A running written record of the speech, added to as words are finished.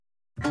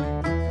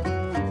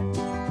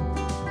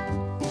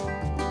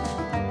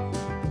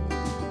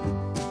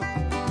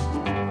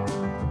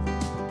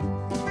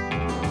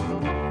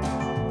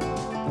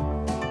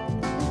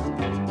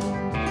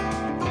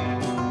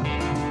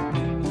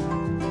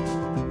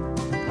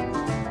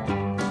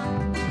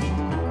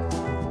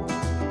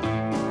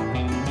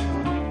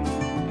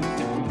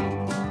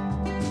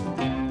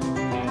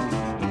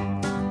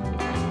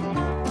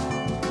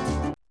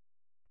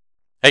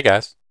Hey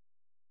guys,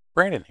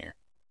 Brandon here,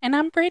 And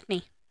I'm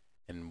Brittany.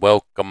 and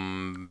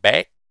welcome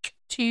back.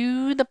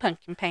 To the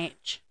pumpkin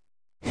patch.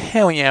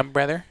 Hell yeah,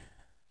 brother.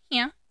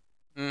 Yeah.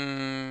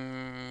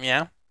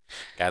 Yeah.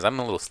 Guys, I'm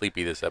a little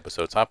sleepy this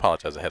episode, so I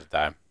apologize ahead of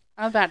time.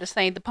 I was about to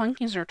say the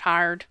pumpkins are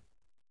tired.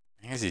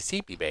 Here's the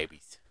sleepy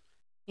babies.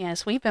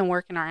 Yes, we've been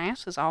working our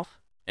asses off.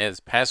 Yeah, this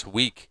past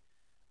week,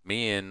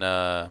 me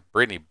and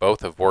Brittany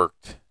both have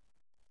worked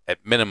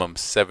at minimum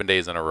 7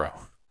 days in a row.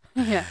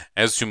 Yeah.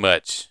 That's too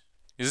much.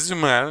 This is too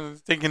much.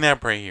 I'm taking a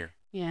nap right here.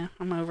 Yeah,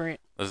 I'm over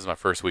it. This is my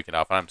first weekend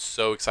off, and I'm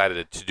so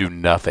excited to do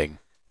nothing.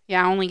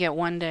 Yeah, I only get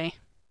one day.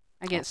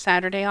 I get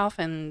Saturday off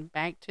and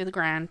back to the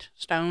grind.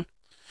 Stone.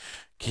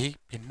 Keep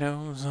your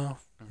nose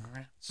off the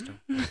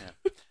grindstone.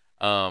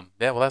 Yeah.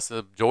 Yeah, well, that's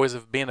the joys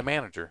of being a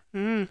manager.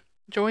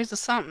 Joys of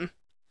something.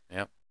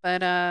 Yep.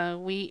 But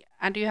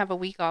I do have a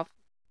week off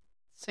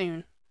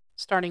soon,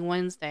 starting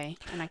Wednesday,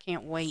 and I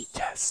can't wait.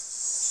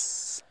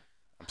 Yes.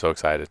 I'm so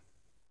excited.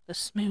 The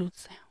smooth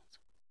sounds.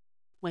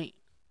 Wait.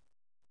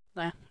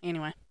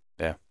 Anyway.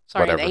 Yeah.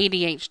 Sorry, whatever. the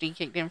ADHD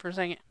kicked in for a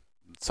second.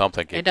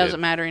 Something kicked in. It doesn't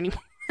matter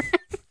anymore.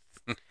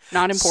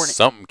 Not important.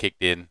 Something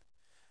kicked in.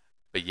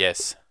 But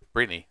yes,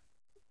 Brittany,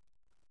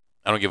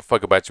 I don't give a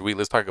fuck about your week.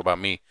 Let's talk about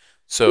me.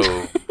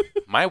 So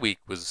my week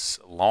was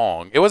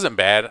long. It wasn't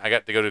bad. I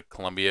got to go to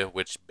Columbia,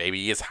 which,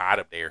 baby, is hot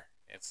up there.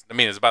 It's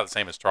about the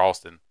same as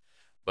Charleston.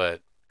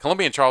 But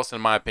Columbia and Charleston,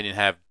 in my opinion,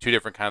 have two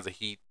different kinds of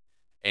heat.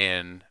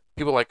 And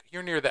people are like,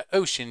 you're near the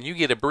ocean. You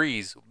get a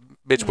breeze.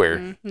 Bitch,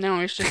 where? No,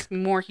 it's just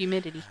more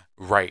humidity.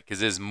 Right,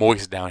 because it's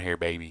moist down here,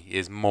 baby.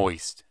 It's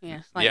moist.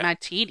 Yes, like my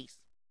titties.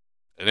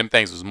 And them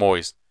things was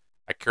moist.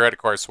 I credit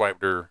card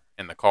swiped her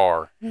in the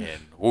car,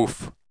 and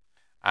woof,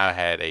 I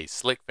had a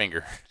slick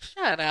finger.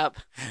 Shut up.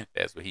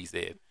 That's what he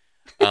said.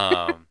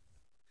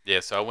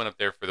 Yeah, so I went up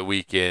there for the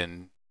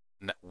weekend,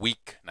 not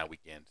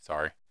weekend,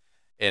 sorry,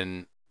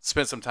 and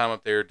spent some time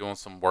up there doing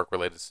some work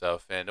related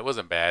stuff, and it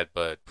wasn't bad,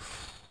 but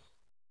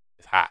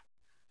it's hot.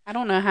 I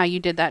don't know how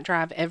you did that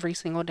drive every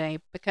single day.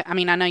 Because I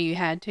know you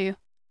had to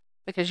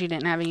because you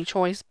didn't have any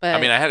choice. But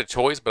I had a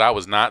choice, but I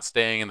was not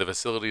staying in the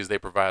facilities they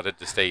provided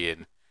to stay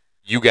in.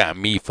 You got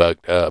me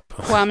fucked up.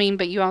 Well,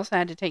 but you also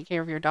had to take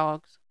care of your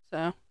dogs,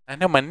 so. I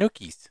know my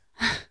nookies.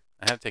 I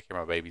had to take care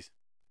of my babies.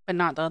 But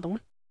not the other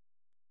one.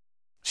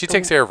 She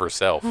takes care of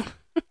herself.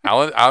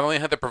 I only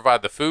had to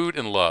provide the food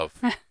and love.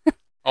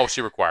 All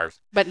she requires.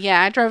 But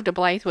yeah, I drove to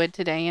Blythewood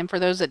today, and for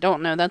those that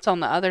don't know, that's on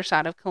the other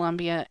side of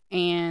Columbia,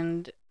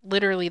 and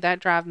literally that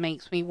drive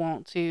makes me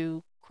want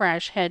to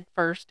crash head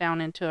first down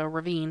into a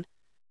ravine.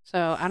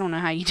 So I don't know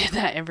how you did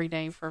that every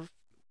day for,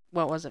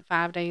 what was it,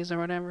 5 days or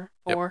whatever?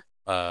 4?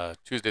 Yep.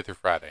 Tuesday through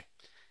Friday.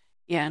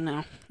 Yeah,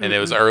 no. And it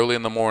was early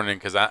in the morning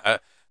because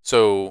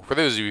so for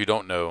those of you who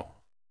don't know,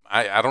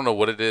 I don't know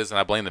what it is, and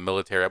I blame the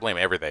military. I blame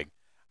everything.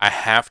 I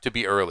have to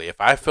be early.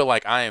 If I feel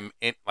like I am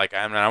in, like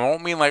I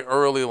don't mean like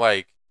early,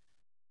 like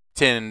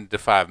 10 to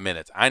 5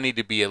 minutes. I need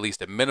to be at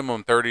least a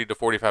minimum 30 to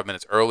 45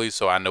 minutes early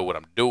so I know what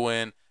I'm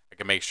doing. I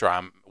can make sure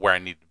I'm where I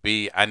need to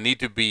be. I need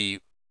to be,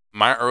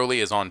 my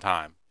early is on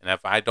time. And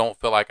if I don't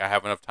feel like I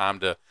have enough time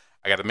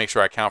I got to make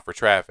sure I count for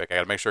traffic. I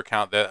got to make sure I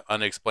count that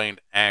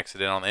unexplained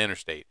accident on the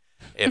interstate.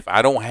 If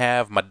I don't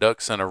have my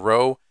ducks in a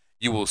row,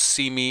 you will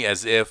see me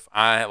as if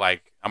I'm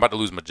about to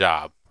lose my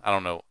job. I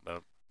don't know.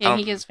 Yeah,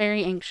 he gets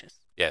very anxious.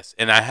 Yes,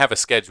 and I have a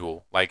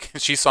schedule. Like,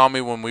 she saw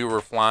me when we were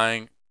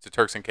flying to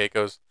Turks and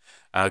Caicos.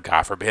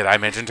 God forbid I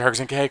mentioned Turks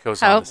and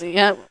Caicos.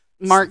 Yeah.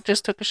 Mark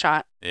just took a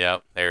shot.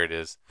 Yep, there it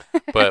is.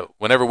 But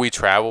whenever we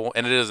travel,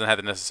 and it doesn't have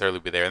to necessarily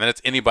be there, and then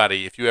it's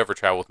anybody, if you ever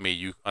travel with me,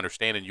 you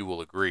understand and you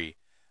will agree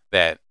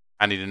that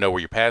I need to know where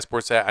your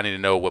passport's at. I need to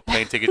know what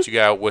plane tickets you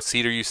got. What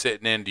seat are you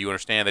sitting in? Do you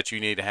understand that you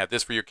need to have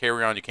this for your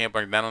carry-on? You can't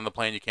bring that on the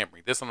plane. You can't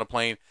bring this on the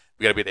plane.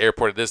 We got to be at the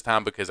airport at this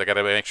time because I got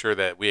to make sure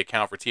that we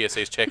account for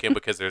TSA's check-in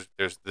because there's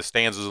the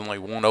stands is only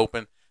one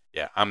open.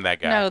 Yeah, I'm that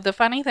guy. No, the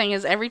funny thing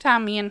is every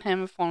time me and him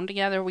have flown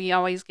together, we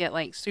always get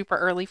like super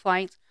early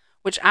flights,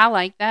 which I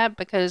like that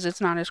because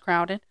it's not as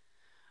crowded.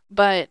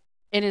 But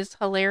it is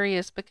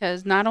hilarious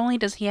because not only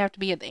does he have to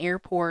be at the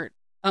airport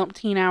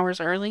umpteen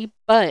hours early,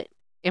 but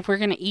if we're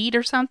going to eat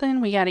or something,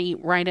 we got to eat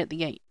right at the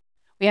gate.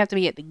 We have to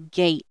be at the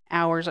gate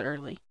hours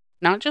early.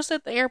 Not just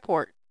at the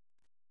airport,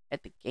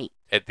 at the gate.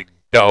 At the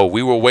door.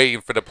 We were waiting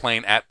for the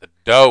plane at the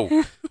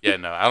door. Yeah,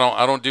 no,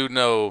 I don't do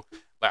no.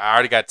 Like, I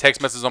already got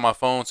text messages on my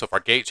phone, so if our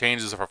gate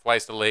changes, if our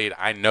flight's delayed,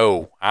 I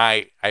know.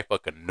 I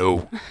fucking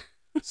know.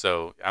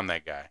 So I'm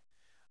that guy.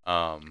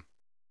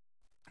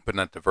 But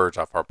not to verge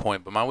off our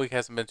point, but my week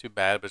hasn't been too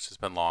bad, but it's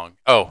just been long.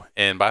 Oh,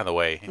 and by the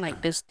way,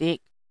 like this dick.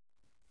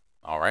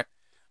 All right.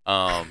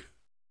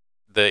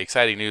 The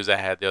exciting news I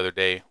had the other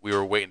day, we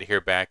were waiting to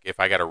hear back if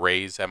I got a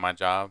raise at my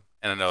job.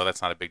 And I know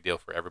that's not a big deal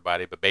for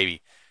everybody, but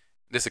baby,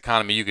 this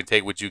economy, you can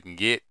take what you can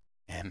get,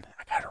 and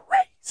I got a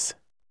raise.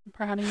 I'm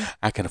proud of you.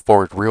 I can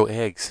afford real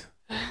eggs.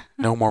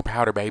 No more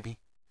powder, baby.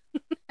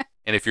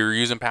 And if you're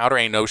using powder,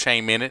 ain't no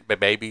shame in it, but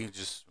baby,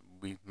 just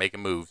we making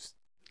moves.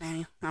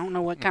 I don't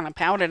know what kind of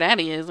powder that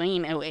is.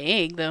 Ain't no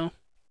egg, though.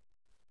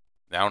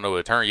 I don't know,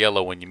 it turn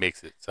yellow when you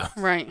mix it. So.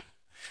 Right.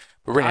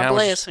 But Brittany, God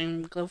bless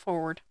and go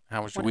forward.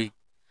 how was your What? week?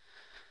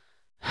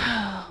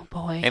 Oh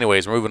boy.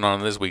 Anyways, moving on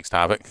to this week's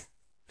topic.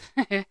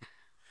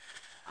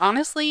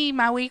 Honestly,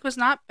 my week was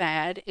not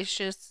bad. It's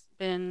just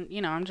been,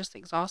 I'm just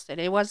exhausted.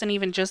 It wasn't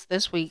even just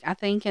this week. I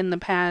think in the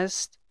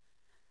past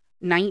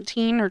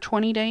 19 or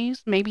 20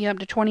 days, maybe up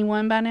to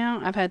 21 by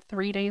now, I've had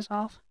 3 days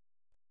off.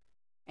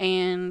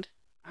 And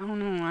I don't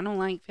know. I don't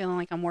like feeling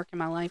like I'm working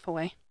my life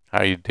away. How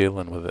are you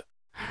dealing with it?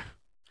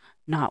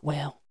 Not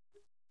well.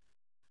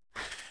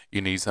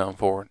 You need something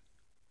for it?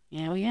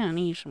 Yeah, well, yeah, I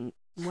need some.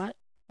 What?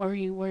 What do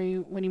you, what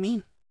do you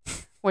mean?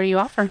 What are you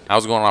offering? I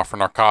was going off for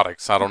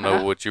narcotics. I don't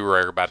know what you were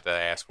about to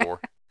ask for.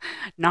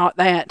 Not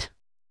that.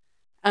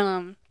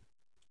 But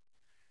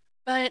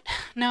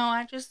no,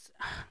 I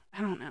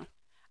don't know.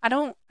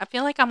 I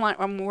feel like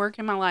I'm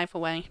working my life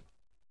away.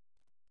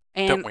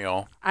 Don't And we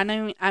all? I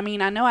know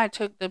I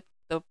took the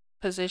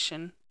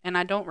position and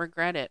I don't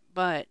regret it,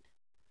 but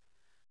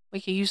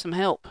we could use some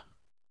help.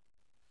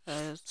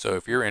 So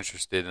if you're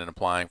interested in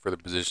applying for the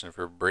position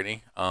for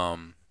Brittany,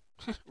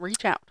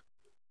 Reach out.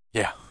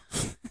 yeah.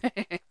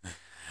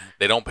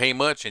 They don't pay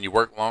much and you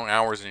work long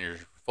hours and you're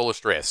full of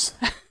stress.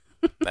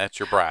 That's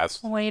your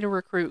prize. Way to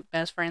recruit,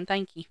 best friend.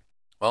 Thank you.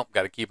 Well,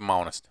 got to keep them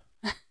honest.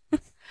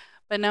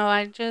 But no,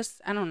 I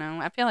don't know.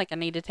 I feel like I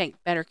need to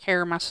take better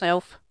care of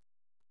myself.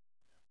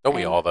 Don't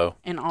we all, though?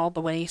 In all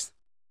the ways.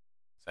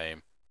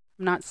 Same.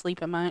 I'm not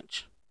sleeping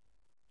much.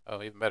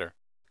 Oh, even better.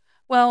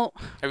 Well.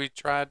 Have you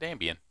tried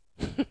Ambien?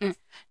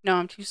 No,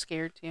 I'm too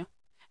scared to.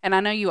 And I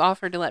know you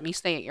offered to let me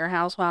stay at your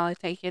house while I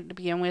take it to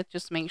begin with,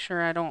 just to make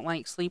sure I don't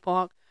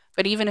sleepwalk.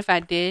 But even if I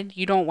did,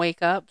 you don't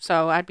wake up,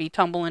 so I'd be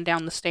tumbling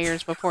down the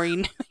stairs before you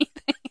knew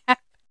anything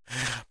happened.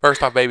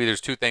 First off, baby, there's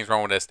two things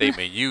wrong with that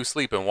statement. You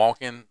sleeping,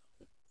 walking,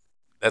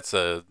 it's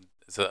a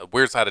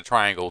weird side of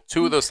triangle.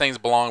 Two of those things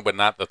belong, but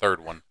not the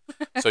third one.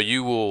 So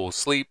you will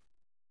sleep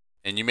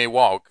and you may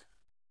walk,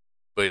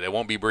 but it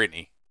won't be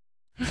Brittany.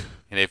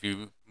 And if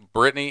you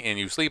Brittany and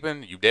you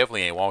sleeping, you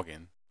definitely ain't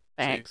walking.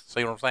 Thanks.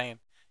 See what I'm saying?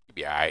 You'll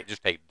be all right.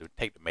 Just take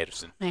the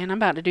medicine. Man, I'm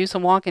about to do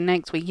some walking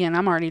next weekend.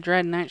 I'm already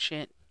dreading that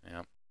shit.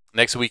 Yeah.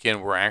 Next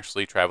weekend, we're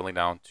actually traveling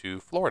down to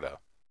Florida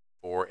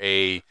for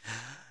a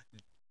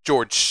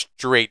George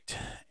Strait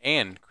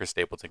and Chris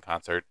Stapleton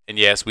concert. And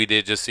yes, we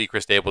did just see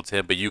Chris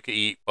Stapleton, but you could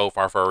eat both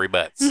our furry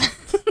butts.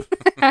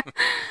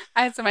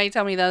 I had somebody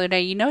tell me the other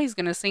day, he's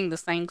going to sing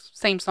the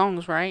same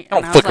songs, right?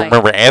 I don't fucking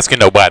remember asking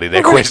nobody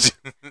that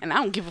question. And I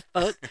don't give a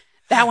fuck.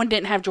 That one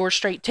didn't have George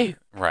Strait, too.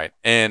 Right.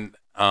 And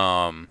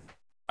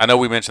I know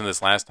we mentioned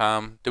this last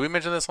time. Did we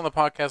mention this on the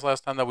podcast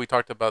last time that we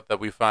talked about that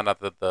we found out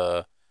that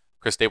the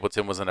Chris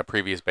Stapleton was in a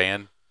previous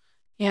band?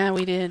 Yeah,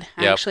 we did,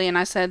 actually. And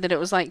I said that it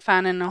was like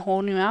finding a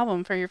whole new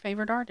album for your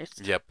favorite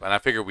artist. Yep. And I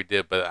figured we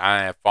did, but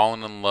I have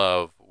fallen in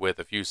love with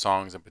a few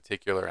songs in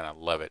particular, and I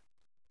love it.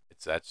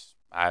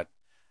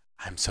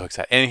 I'm so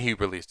excited. And he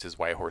released his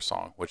White Horse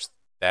song, which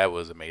that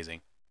was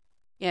amazing.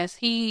 Yes,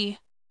 he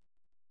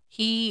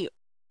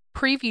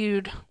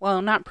previewed,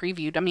 well, not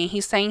previewed. I mean, he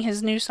sang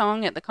his new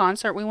song at the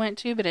concert we went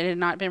to, but it had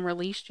not been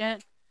released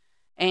yet.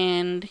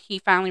 And he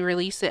finally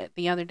released it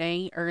the other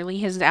day early.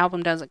 His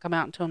album doesn't come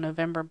out until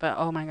November, but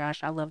oh my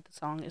gosh, I love the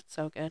song. It's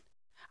so good.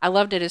 I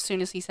loved it as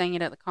soon as he sang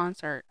it at the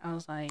concert. I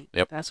was like,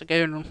 yep, that's a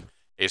good one.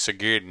 It's a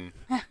good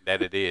one.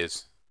 That it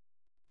is.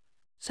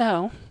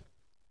 So,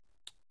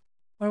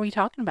 what are we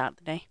talking about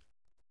today?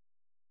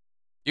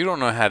 You don't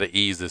know how to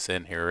ease this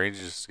in here. Right?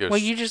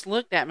 You just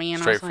looked at me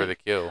and straight I was for the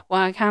kill.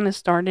 Well, I kind of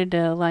started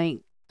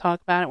to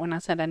talk about it when I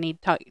said I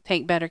need to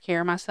take better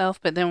care of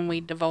myself, but then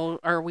we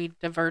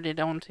diverted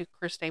on to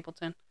Chris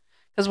Stapleton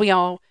because we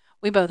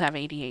both have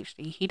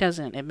ADHD. He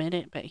doesn't admit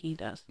it, but he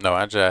does. No,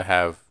 I just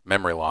have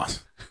memory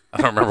loss. I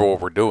don't remember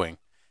what we're doing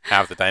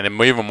half the time, and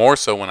even more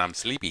so when I'm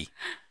sleepy.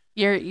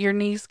 Your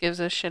niece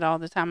gives us shit all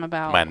the time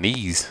about my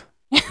knees.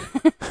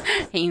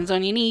 Hands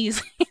on your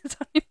knees.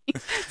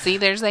 See,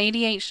 there's the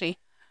ADHD.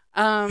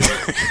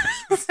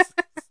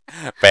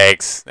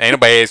 Facts. Ain't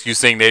nobody asked you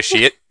sing that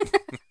shit.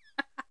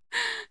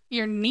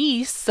 Your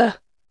niece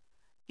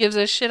gives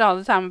us shit all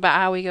the time about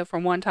how we go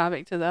from one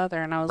topic to the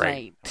other, and I was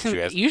like,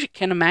 you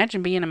can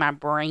imagine being in my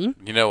brain.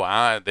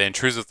 The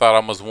intrusive thought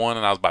almost won,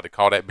 and I was about to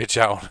call that bitch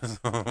out.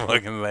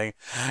 Fucking thing.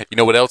 You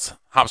know what else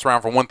hops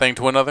around from one thing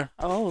to another?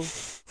 Oh.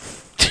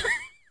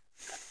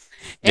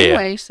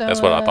 Anyway, so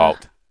that's what I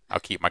thought.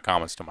 I'll keep my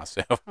comments to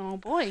myself. Oh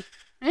boy.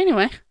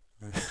 Anyway.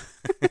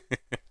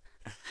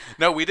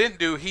 No, we didn't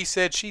do he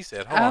said, she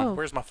said. Hold on.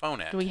 Where's my phone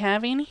at? Do we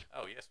have any?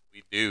 Oh, yes,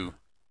 we do.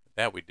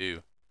 That we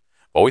do.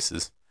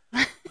 Voices.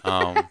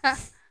 Hold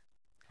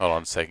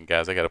on a second,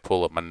 guys. I got to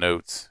pull up my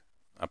notes.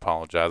 I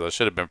apologize. I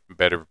should have been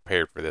better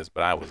prepared for this,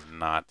 but I was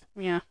not.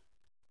 Yeah.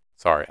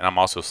 Sorry. And I'm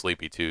also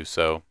sleepy, too.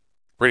 So,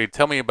 Brittany,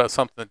 tell me about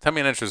something. Tell me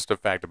an interesting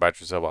fact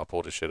about yourself. I'll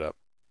pull this shit up.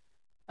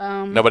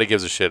 Nobody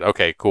gives a shit.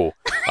 Okay, cool.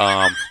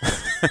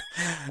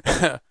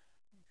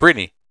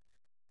 Brittany,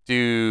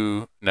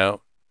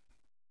 no.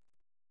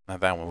 Not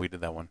that one. We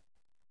did that one.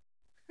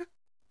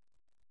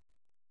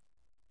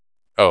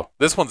 Oh,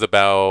 this one's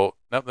about...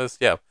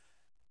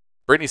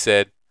 Brittany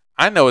said,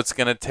 I know it's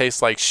going to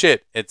taste like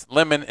shit. It's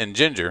lemon and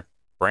ginger.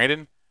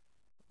 Brandon,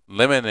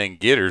 lemon and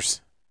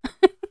gitters.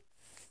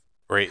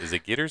 Wait, is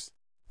it gitters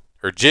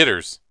or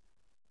jitters?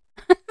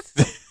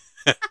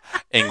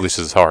 English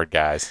is hard,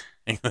 guys.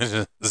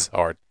 English is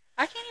hard.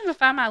 I can't even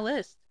find my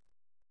list.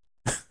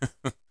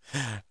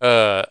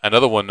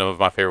 Another one of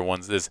my favorite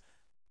ones is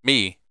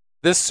me.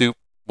 This soup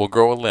will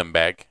grow a limb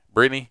back.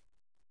 Brittany,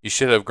 you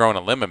should have grown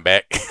a lemon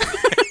back.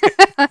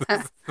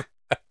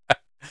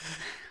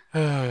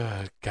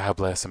 God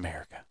bless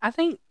America. I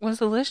think, was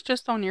the list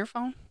just on your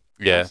phone?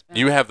 Yeah,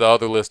 you have the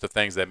other list of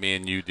things that me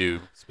and you do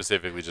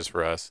specifically just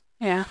for us.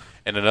 Yeah.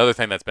 And another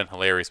thing that's been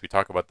hilarious, we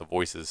talk about the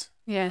voices.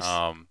 Yes.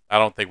 I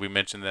don't think we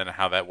mentioned then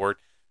how that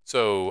worked.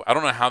 So I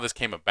don't know how this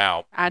came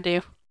about. I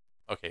do.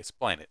 Okay,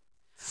 explain it.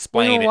 We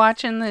Explain were it.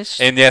 watching this.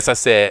 And yes, I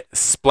said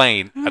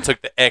explain. I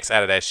took the X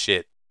out of that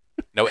shit.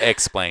 No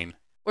explain.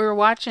 We were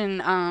watching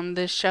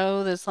this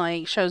show that's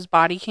like shows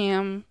body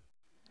cam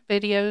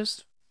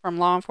videos from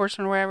law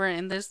enforcement or whatever,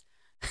 and this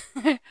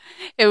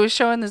it was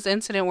showing this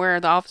incident where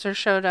the officer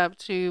showed up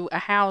to a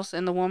house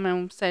and the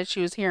woman said she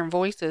was hearing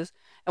voices,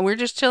 and we're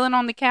just chilling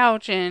on the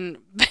couch, and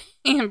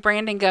and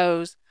Brandon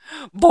goes,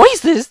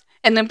 "Voices,"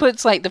 and then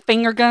puts like the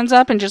finger guns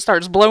up and just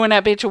starts blowing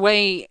that bitch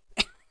away.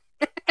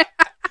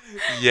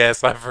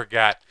 Yes, I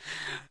forgot.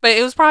 But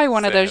it was probably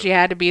one of those you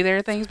had to be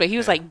there things. But he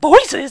was like,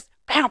 "Voices,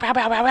 pow pow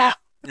pow pow pow."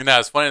 You know,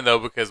 it's funny though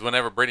because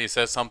whenever Brittany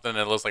says something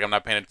that looks like I'm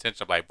not paying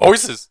attention, I'm like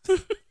voices.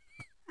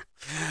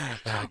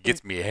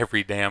 Gets me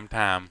every damn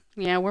time.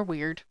 Yeah, we're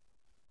weird,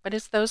 but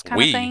it's those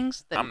kind of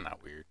things that I'm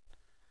not weird.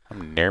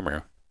 I'm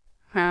never.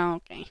 Oh,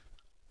 okay.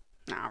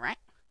 All right.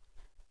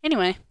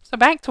 Anyway, so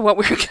back to what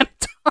we were going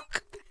to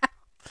talk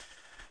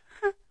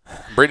about.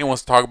 Brittany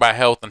wants to talk about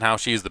health and how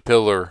she's the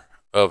pillar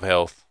of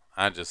health.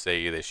 I just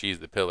say that she's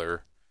the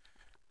pillar.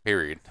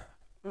 Period.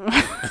 All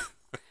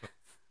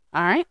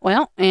right.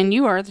 Well, and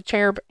you are the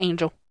cherub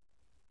angel.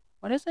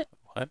 What is it?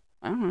 What?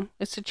 I don't know.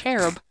 It's a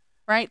cherub,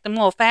 right? Them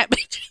little fat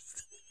bitches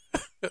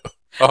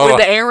Oh, with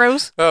the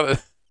arrows.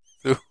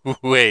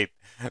 Wait,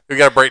 we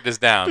got to break this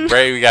down.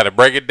 Ray, we got to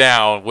break it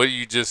down. What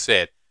you just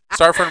said.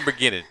 Start from the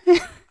beginning.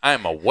 I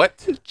am a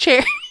what?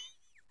 Cherub?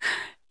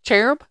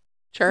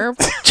 Cherub?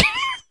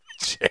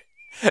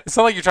 It sounds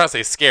like you're trying to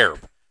say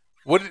scarab.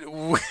 What?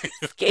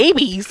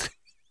 Scabies.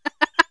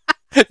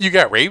 You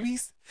got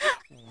rabies?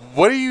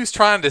 What are you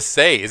trying to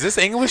say? Is this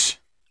English?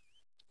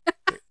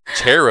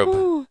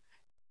 Cherub.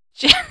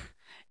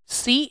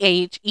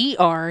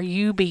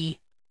 CHERUB.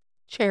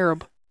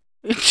 Cherub.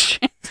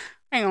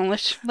 Hang on,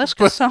 let's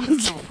go some.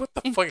 What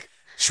the fuck?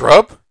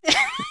 Shrub?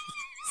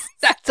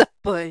 That's a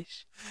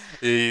bush.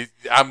 I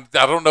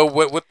don't know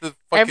what the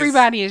fuck.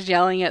 Everybody is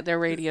yelling at their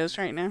radios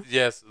right now.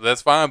 Yes,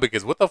 that's fine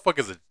because what the fuck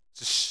is a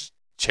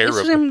cherub?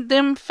 It's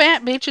them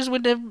fat bitches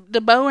with the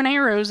bow and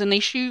arrows, and they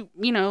shoot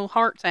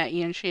hearts at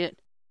you and shit.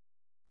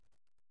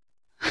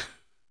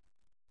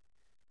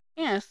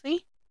 Yeah,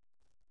 see.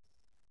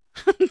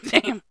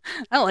 Damn,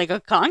 I like a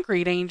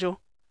concrete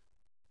angel.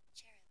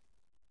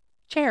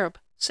 Cherub.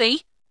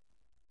 See?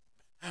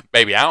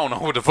 Baby, I don't know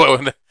what the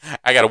fuck.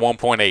 I got a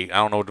 1.8. I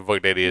don't know what the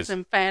fuck that is.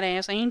 Some fat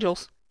ass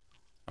angels.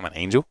 I'm an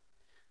angel?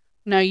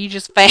 No, you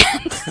just fat.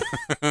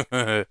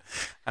 I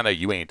know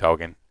you ain't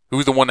talking.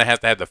 Who's the one that has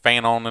to have the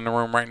fan on in the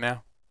room right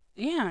now?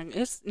 Yeah,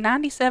 it's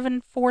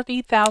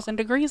 40,000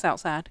 degrees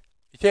outside.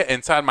 Yeah,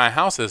 inside my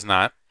house is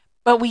not.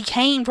 But we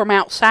came from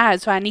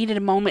outside, so I needed a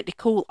moment to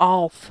cool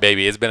off.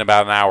 Baby, it's been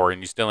about an hour and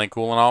you still ain't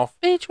cooling off?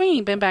 Bitch, we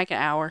ain't been back an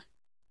hour.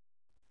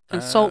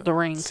 Consult the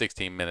ring.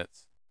 16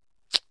 minutes.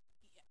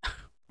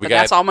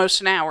 That's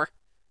almost an hour.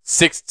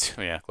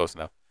 Yeah, close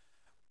enough.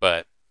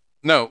 But,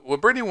 no,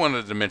 what Brittany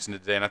wanted to mention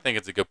today, and I think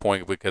it's a good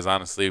point because,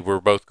 honestly,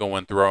 we're both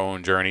going through our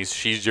own journeys.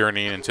 She's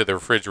journeying into the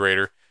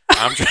refrigerator.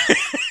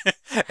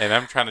 And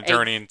I'm trying to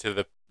journey into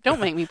the...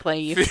 Don't make me play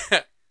you.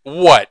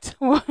 What?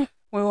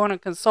 We want to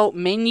consult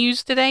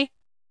menus today?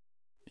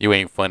 You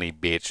ain't funny,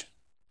 bitch.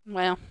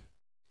 Well.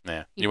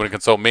 Yeah. You want to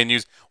consult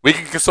menus? We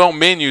can consult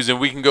menus and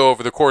we can go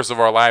over the course of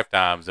our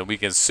lifetimes and we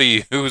can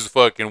see who's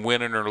fucking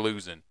winning or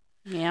losing.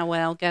 Yeah,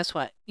 well, guess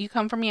what? You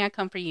come for me, I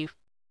come for you.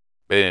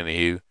 But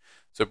anywho,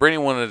 so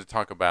Brittany wanted to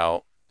talk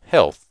about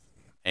health,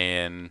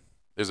 and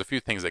there's a few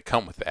things that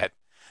come with that.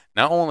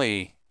 Not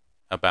only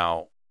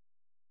about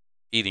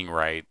eating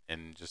right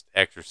and just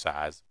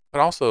exercise, but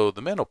also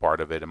the mental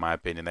part of it, in my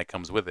opinion, that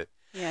comes with it.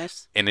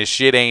 Yes. And this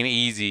shit ain't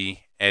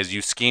easy as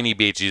you skinny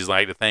bitches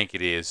like to think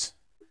it is.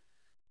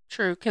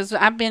 True, because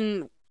I've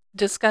been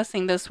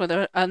discussing this with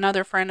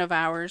another friend of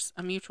ours,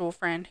 a mutual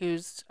friend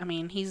he's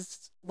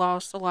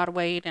lost a lot of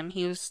weight, and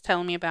he was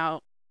telling me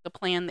about the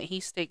plan that he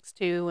sticks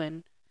to,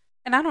 and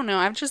I don't know,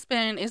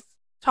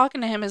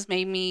 talking to him has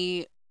made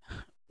me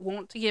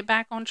want to get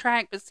back on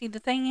track, but see, the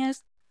thing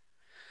is,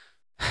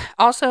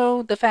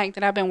 also the fact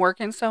that I've been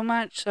working so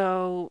much,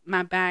 so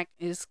my back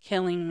is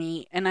killing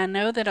me, and I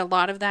know that a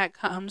lot of that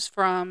comes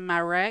from my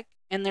wreck,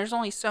 and there's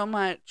only so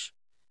much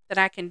that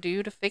I can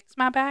do to fix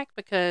my back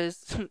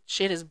because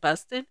shit is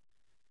busted.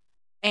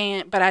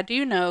 But I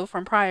do know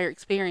from prior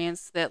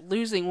experience that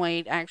losing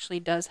weight actually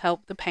does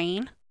help the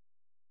pain.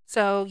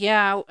 So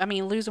yeah, I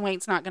mean, losing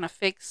weight's not going to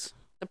fix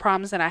the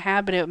problems that I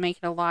had, but it would make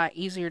it a lot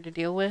easier to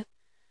deal with.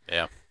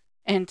 Yeah.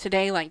 And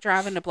today, like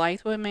driving to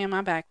Blythewood, man,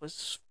 my back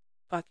was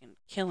fucking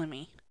killing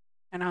me.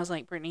 And I was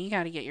like, Brittany, you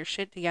got to get your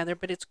shit together.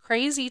 But it's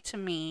crazy to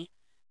me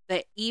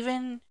that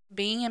even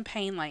being in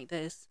pain like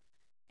this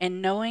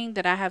and knowing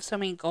that I have so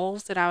many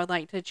goals that I would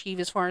like to achieve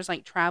as far as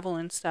like travel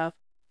and stuff,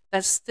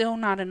 that's still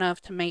not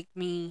enough to make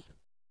me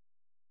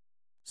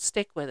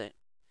stick with it.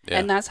 Yeah.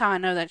 And that's how I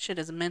know that shit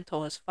is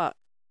mental as fuck.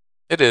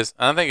 It is.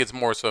 I think it's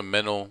more so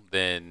mental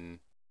than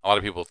a lot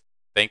of people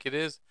think it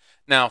is.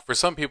 Now, for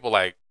some people,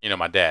 like,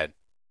 my dad's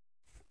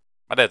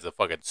a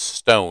fucking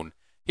stone.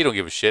 He don't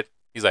give a shit.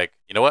 He's like,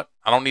 you know what?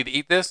 I don't need to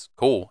eat this.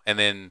 Cool. And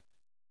then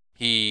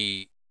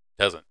he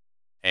doesn't.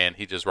 And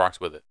he just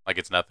rocks with it like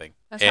it's nothing.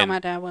 That's how And, my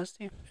dad was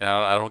too. and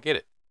I don't get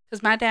it.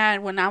 Because my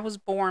dad, when I was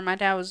born, my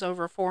dad was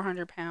over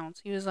 400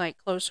 pounds. He was like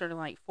closer to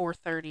like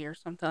 430 or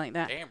something like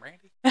that. Damn,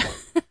 Randy.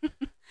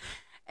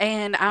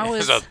 And I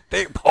He's was, a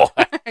thick boy.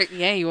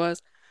 yeah, he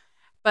was.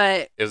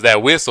 But It was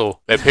that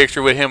whistle, that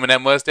picture with him and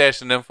that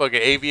mustache and them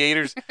fucking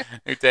aviators.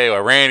 Let me tell you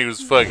what, Randy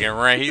was fucking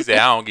Randy. He said,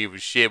 I don't give a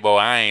shit, boy.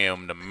 I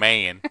am the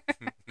man.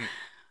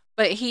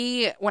 But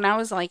when I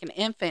was like an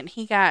infant,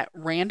 he got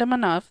random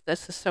enough.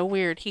 This is so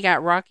weird. He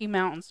got Rocky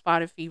Mountain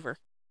spotted fever.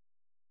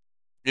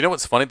 You know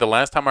what's funny? The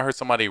last time I heard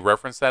somebody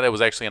reference that, it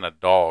was actually in a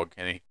dog,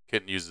 and he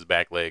couldn't use his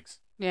back legs.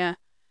 Yeah.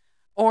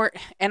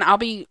 And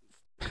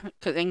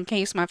in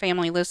case my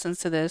family listens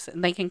to this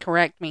and they can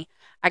correct me,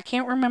 I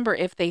can't remember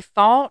if they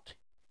thought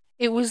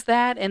it was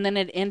that and then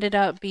it ended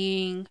up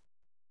being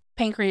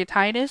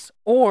pancreatitis,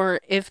 or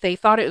if they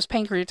thought it was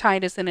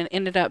pancreatitis and it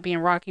ended up being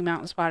Rocky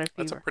Mountain spotted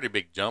fever. That's a pretty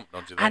big jump,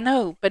 don't you think? I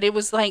know, but it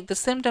was like the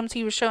symptoms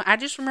he was showing. I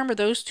just remember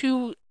those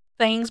two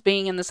things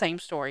being in the same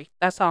story.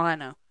 That's all I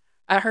know.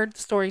 I heard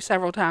the story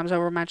several times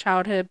over my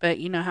childhood, but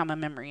you know how my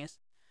memory is.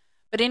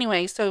 But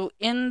anyway, so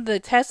in the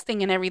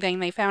testing and everything,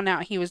 they found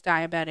out he was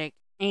diabetic.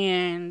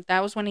 And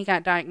that was when he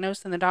got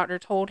diagnosed. And the doctor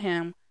told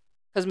him,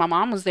 because my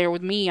mom was there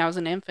with me, I was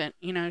an infant,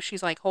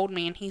 she's like, hold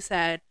me. And he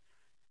said,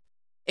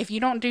 if you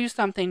don't do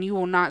something, you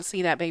will not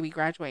see that baby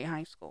graduate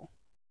high school.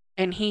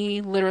 And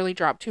he literally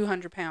dropped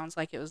 200 pounds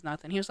like it was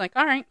nothing. He was like,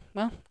 all right,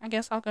 well, I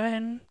guess I'll go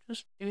ahead and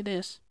just do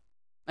this.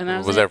 And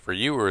that Was that for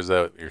you or is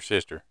that your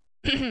sister?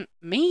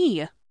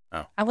 Me.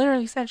 Oh. I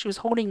literally said she was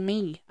holding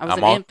me. I was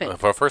an infant.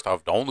 First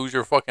off, don't lose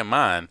your fucking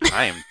mind.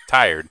 I am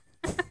tired.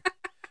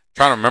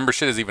 Trying to remember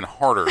shit is even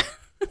harder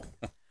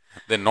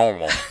than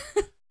normal.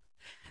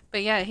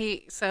 But yeah,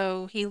 he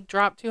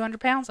dropped 200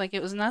 pounds like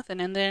it was nothing.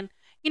 And then,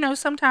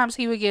 sometimes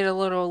he would get a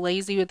little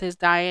lazy with his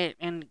diet,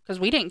 and because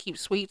we didn't keep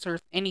sweets or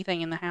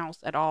anything in the house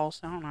at all,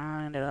 so I don't know how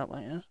I ended up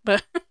like this.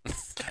 But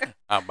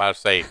I'm about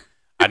to say,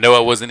 I know I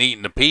wasn't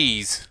eating the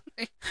peas.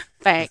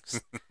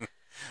 Facts.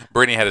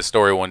 Brittany had a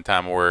story one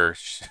time where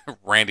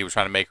Randy was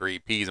trying to make her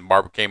eat peas, and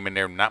Barbara came in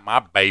there, not my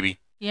baby.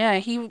 Yeah,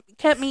 he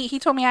told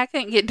me I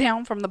couldn't get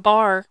down from the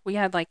bar. We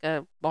had like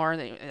a bar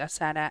that I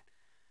sat at.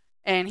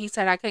 And he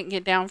said I couldn't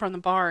get down from the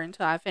bar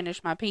until I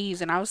finished my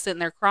peas. And I was sitting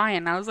there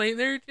crying. I was like,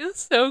 they're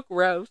just so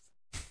gross.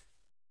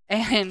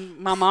 And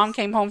my mom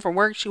came home from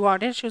work. She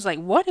walked in. She was like,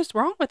 what is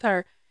wrong with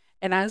her?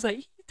 And I was like,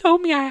 he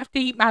told me I have to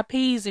eat my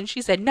peas. And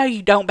she said, no,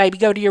 you don't, baby.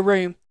 Go to your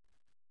room.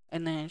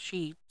 And then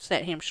she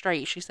set him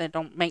straight. She said,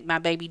 don't make my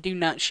baby do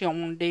nothing she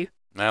don't want to do.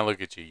 Now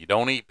look at you. You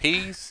don't eat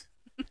peas.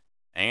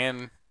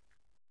 And,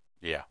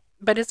 yeah.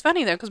 But it's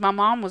funny, though, because my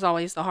mom was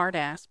always the hard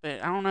ass.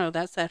 But I don't know.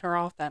 That set her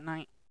off that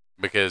night.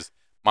 Because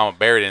Mama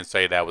Bear didn't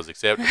say that was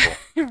acceptable.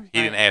 Right.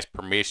 He didn't ask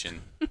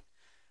permission.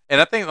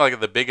 And I think like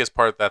the biggest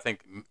part that I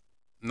think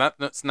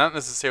it's not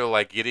necessarily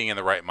like getting in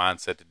the right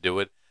mindset to do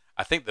it.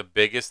 I think the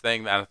biggest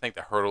thing that I think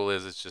the hurdle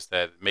is just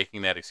that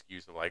making that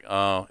excuse of like,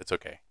 oh, it's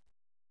okay.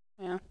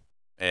 Yeah.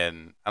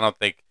 And I don't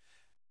think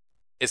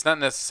it's not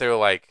necessarily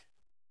like,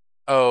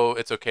 oh,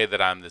 it's okay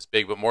that I'm this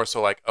big, but more so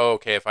like, oh,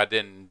 okay, if I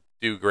didn't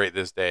do great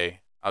this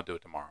day, I'll do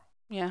it tomorrow.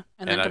 Yeah.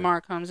 And then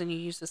tomorrow comes and you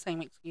use the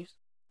same excuse.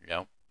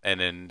 Yeah. And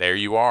then there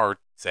you are,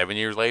 7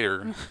 years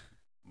later,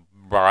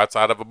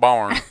 outside of a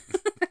barn.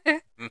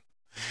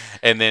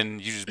 And then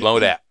you just blow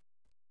that.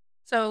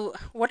 So,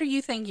 what do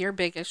you think your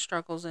biggest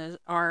struggles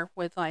are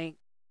with like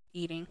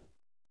eating?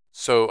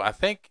 So I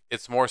think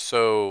it's more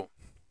so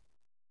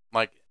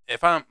like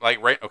if I'm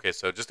like okay,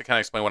 so just to kind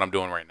of explain what I'm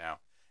doing right now.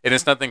 And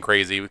it's nothing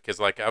crazy because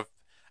like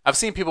I've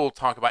seen people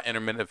talk about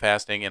intermittent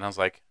fasting and I was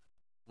like,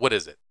 what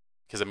is it?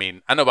 Because I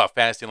mean, I know about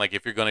fasting, like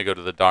if you're going to go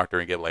to the doctor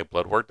and get like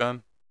blood work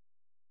done.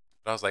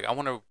 But I was like, I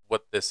wonder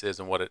what this is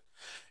and what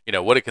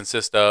it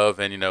consists of.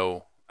 And,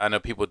 I know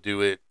people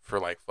do it for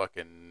like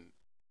fucking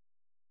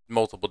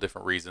multiple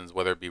different reasons,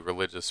 whether it be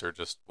religious or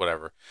just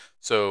whatever.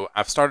 So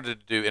I've started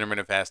to do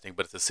intermittent fasting,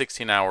 but it's a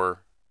 16-hour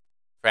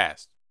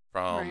fast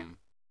from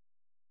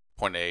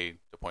point A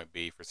to point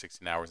B for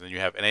 16 hours. And you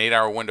have an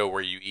 8-hour window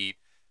where you eat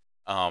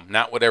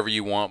not whatever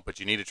you want, but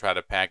you need to try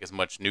to pack as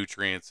much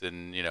nutrients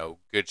and,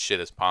 good shit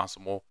as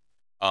possible.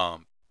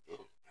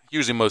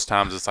 Usually most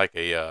times it's like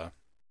a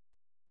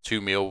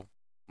 2-meal,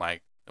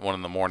 like one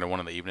in the morning, one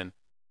in the evening.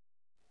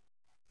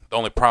 The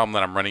only problem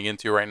that I'm running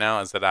into right now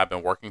is that I've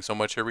been working so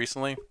much here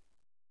recently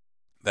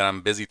that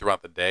I'm busy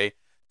throughout the day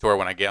to where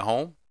when I get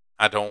home,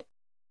 I don't.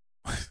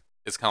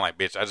 It's kind of like,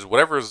 bitch, I just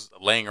whatever's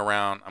laying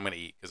around, I'm gonna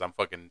eat because I'm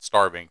fucking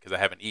starving because I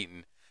haven't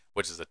eaten,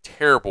 which is a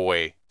terrible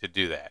way to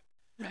do that.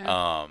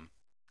 Yeah. Um,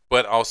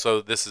 but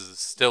also this is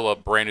still a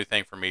brand new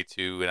thing for me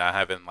too, and I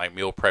haven't like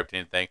meal prepped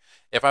anything.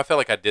 If I felt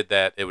like I did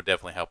that, it would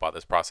definitely help out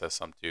this process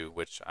some too,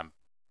 which I'm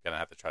gonna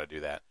have to try to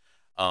do that.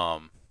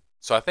 Um,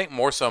 so I think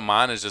more so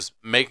mine is just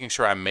making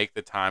sure I make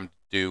the time to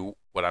do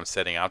what I'm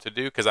setting out to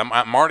do because I'm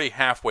already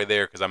halfway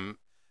there because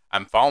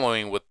I'm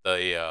following what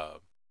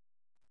the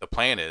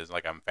plan is.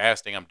 Like I'm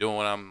fasting, I'm doing,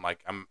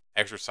 I'm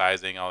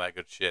exercising, all that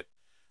good shit.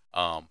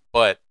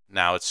 But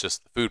now it's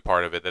just the food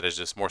part of it that is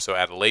just more so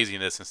out of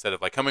laziness instead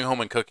of like coming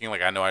home and cooking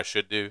like I know I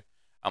should do.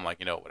 I'm like,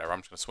 whatever. I'm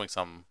just gonna swing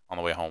something on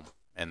the way home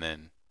and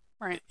then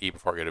Right. eat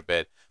before I go to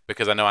bed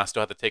because I know I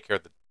still have to take care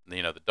of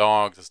the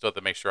dogs. I still have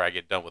to make sure I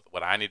get done with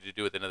what I need to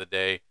do at the end of the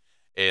day,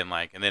 and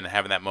then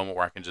having that moment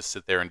where I can just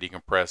sit there and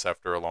decompress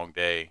after a long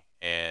day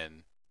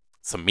and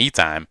some me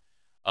time.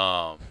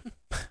 Um,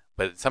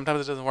 but sometimes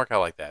it doesn't work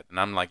out like that, and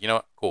I'm like, you know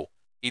what, cool,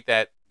 eat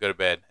that, go to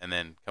bed, and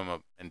then come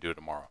up and do it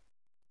tomorrow.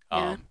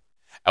 Yeah. Um,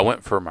 I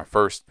went for my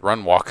first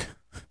run walk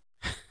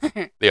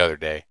the other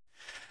day.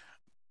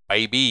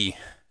 Baby,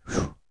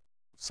 whew,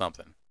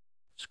 something.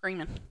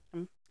 Screaming.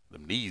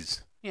 Them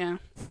knees. Yeah.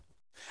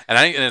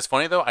 And it's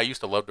funny though. I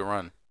used to love to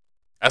run.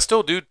 I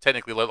still do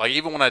technically love. Like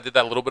even when I did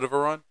that little bit of a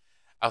run,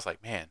 I was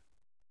like, man,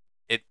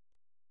 it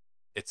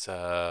it's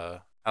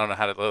I don't know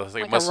how to. Like, it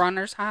Like a must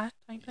runner's high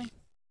type thing.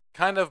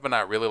 kind of, but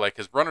not really. Like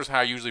because runner's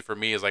high usually for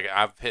me is like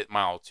I've hit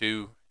mile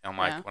 2. And I'm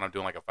like Yeah. when I'm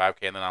doing like a 5K,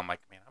 and then I'm like,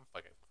 man,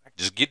 I can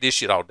just get this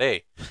shit all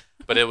day.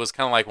 But it was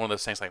kind of like one of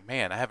those things. Like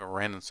man, I haven't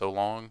ran in so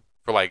long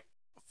for like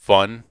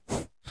fun.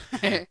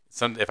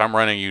 If I'm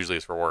running, usually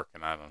it's for work,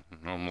 and I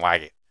don't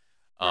like it.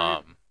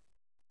 Right.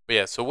 But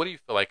yeah, so what do you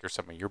feel like are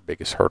some of your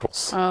biggest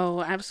hurdles?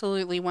 Oh,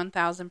 absolutely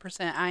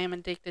 1000%. I am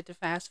addicted to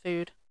fast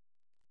food.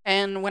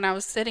 And when I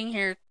was sitting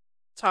here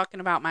talking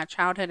about my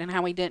childhood and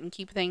how we didn't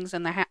keep things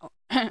in the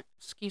house,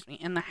 excuse me,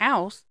 in the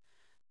house,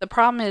 the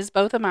problem is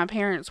both of my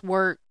parents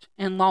worked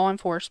in law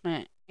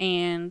enforcement.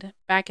 And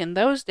back in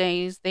those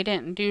days, they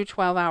didn't do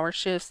 12-hour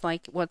shifts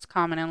like what's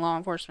common in law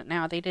enforcement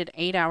now. They did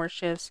 8-hour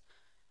shifts.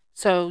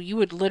 So you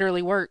would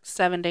literally work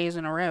 7 days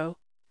in a row.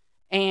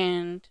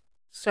 And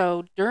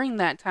so during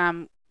that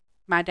time,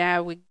 my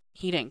dad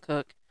he didn't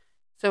cook.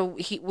 So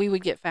we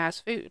would get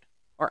fast food,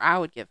 or I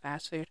would get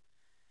fast food.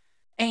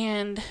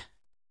 And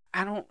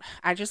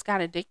I just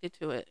got addicted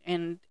to it.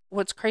 And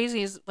what's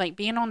crazy is like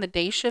being on the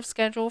day shift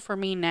schedule for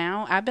me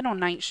now. I've been on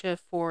night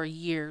shift for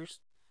years,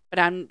 but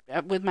I'm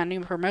with my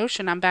new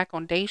promotion, I'm back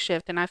on day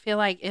shift. And I feel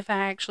like if I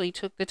actually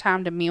took the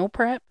time to meal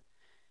prep,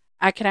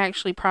 I could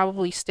actually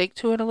probably stick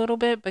to it a little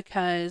bit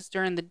because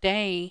during the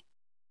day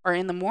or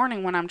in the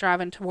morning when I'm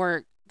driving to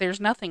work, there's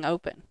nothing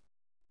open.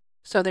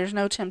 So there's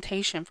no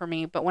temptation for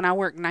me. But when I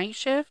work night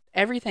shift,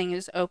 everything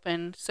is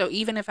open. So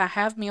even if I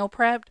have meal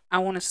prepped, I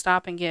want to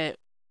stop and get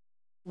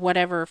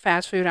whatever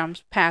fast food I'm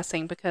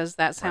passing because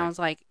that Right. sounds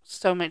like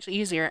so much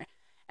easier.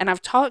 And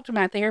I've talked to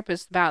my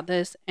therapist about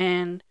this,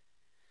 and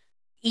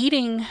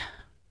eating,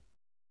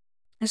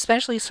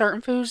 especially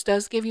certain foods,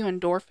 does give you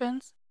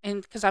endorphins.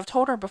 And because I've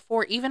told her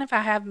before, even if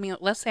I have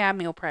let's say I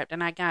meal prepped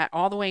and I got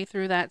all the way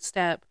through that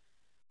step,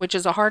 which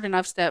is a hard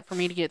enough step for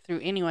me to get through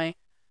anyway,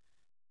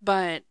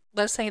 but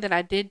let's say that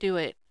I did do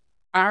it,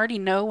 I already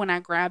know when I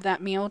grab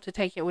that meal to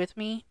take it with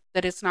me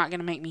that it's not going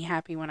to make me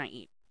happy when I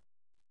eat.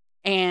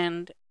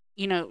 And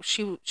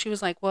she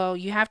was like, "Well,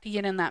 you have to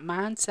get in that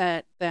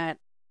mindset that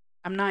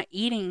I'm not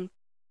eating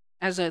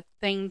as a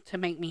thing to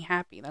make me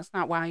happy. That's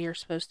not why you're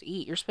supposed to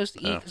eat. You're supposed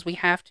to eat Yeah. because we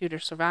have to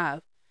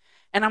survive."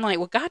 And I'm like,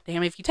 "Well,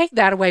 goddamn, if you take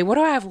that away, what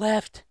do I have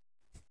left?"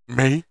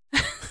 Me?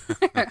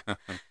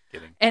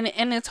 Kidding.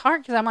 And it's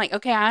hard because I'm like,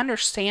 okay, I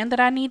understand that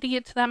I need to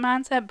get to that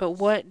mindset, but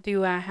what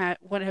do I have?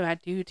 What do I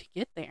do to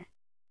get there?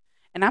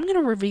 And I'm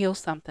gonna reveal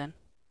something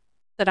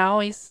that I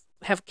always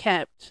have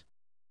kept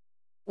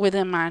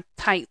within my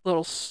tight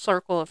little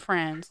circle of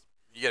friends.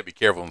 You gotta be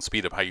careful and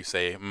speed up how you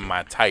say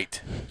my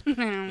tight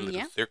little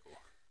Yeah, circle.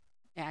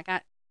 yeah, I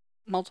got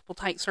multiple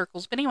tight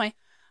circles, but anyway,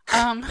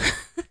 um,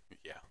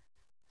 Yeah.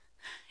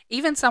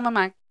 even some of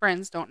my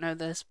friends don't know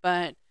this,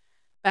 but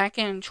back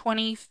in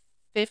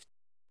 2015,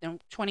 no,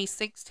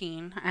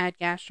 2016, I had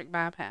gastric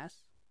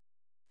bypass.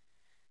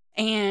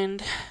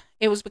 And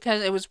it was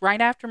because it was right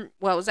after,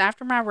 well, it was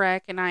after my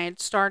wreck, and I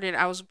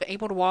was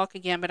able to walk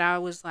again, but I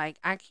was like,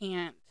 I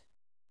can't,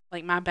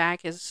 like, my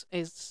back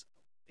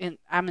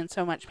I'm in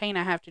so much pain,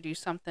 I have to do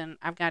something,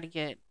 I've got to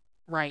get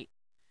right.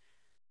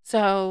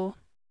 So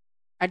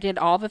I did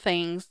all the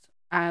things.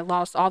 I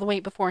lost all the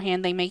weight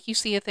beforehand. They make you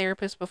see a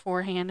therapist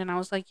beforehand, and I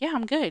was like, yeah,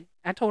 I'm good.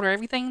 I told her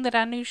everything that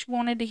I knew she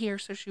wanted to hear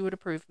so she would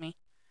approve me.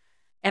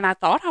 And I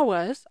thought I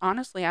was.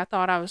 Honestly, I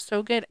thought I was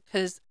so good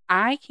because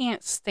I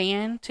can't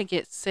stand to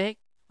get sick,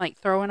 like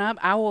throwing up.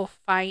 I will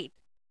fight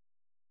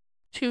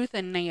tooth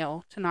and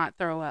nail to not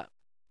throw up.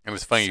 And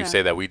it's funny you So,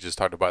 say that. We just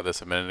talked about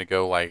this a minute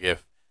ago. Like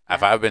if yeah,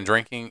 I've been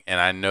drinking and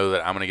I know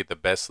that I'm gonna get the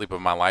best sleep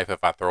of my life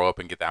if I throw up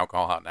and get the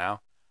alcohol out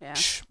now, yeah.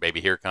 psh, baby,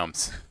 here it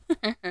comes.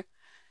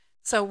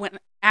 So when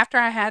after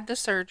I had the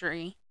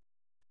surgery,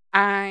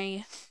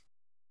 I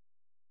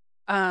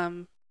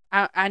um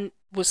I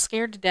was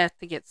scared to death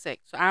to get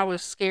sick. So I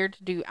was scared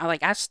to do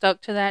I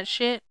stuck to that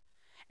shit.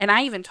 And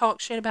I even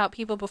talked shit about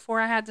people before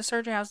I had the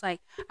surgery. I was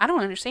like, I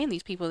don't understand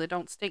these people that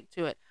don't stick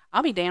to it.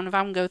 I'll be damned if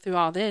I'm gonna go through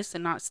all this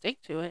and not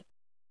stick to it.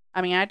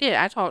 I mean, I did.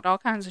 I talked all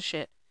kinds of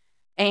shit.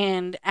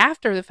 And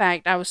after the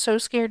fact, I was so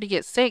scared to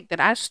get sick that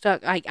I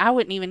stuck I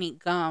wouldn't even eat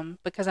gum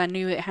because I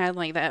knew it had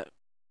like that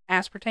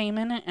aspartame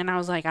in it, and I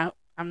was like, I'm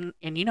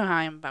and you know how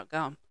I am about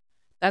gum.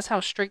 That's how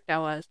strict I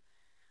was.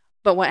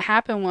 But what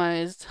happened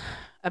was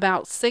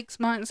about 6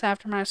 months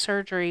after my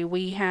surgery,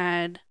 we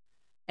had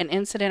an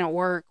incident at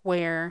work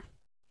where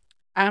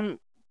I'm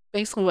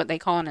basically what they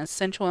call an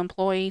essential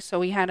employee. So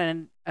we had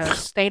a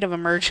state of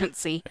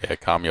emergency. Yeah,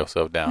 calm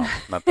yourself down.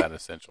 Not that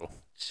essential.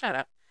 Shut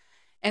up.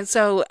 And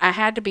so I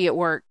had to be at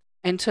work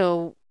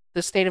until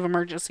the state of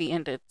emergency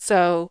ended.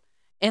 So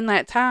in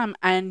that time,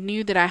 I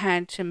knew that I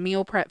had to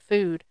meal prep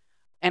food,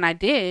 and I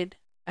did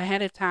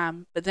ahead of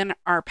time. But then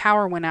our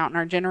power went out and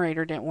our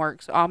generator didn't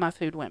work, so all my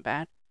food went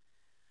bad.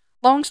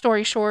 Long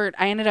story short,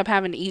 I ended up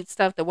having to eat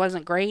stuff that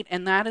wasn't great,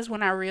 and that is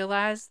when I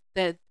realized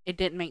that it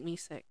didn't make me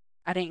sick.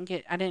 I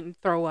didn't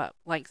throw up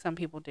like some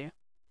people do.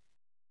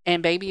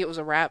 And baby, it was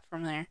a wrap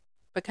from there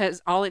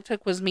because all it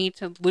took was me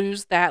to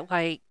lose that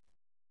like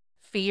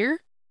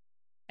fear.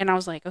 And I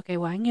was like, okay,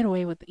 well, I can get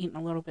away with eating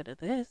a little bit of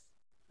this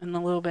and a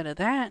little bit of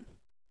that.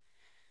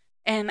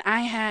 And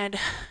I had,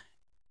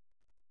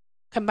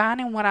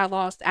 combining what I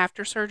lost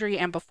after surgery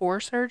and before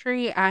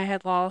surgery, I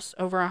had lost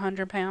over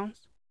 100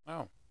 pounds.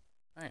 Oh,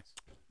 nice.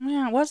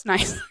 Yeah, it was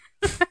nice.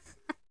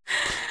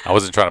 I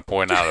wasn't trying to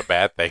point out a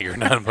bad thing or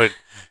nothing, but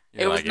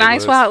It was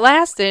nice while it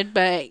lasted,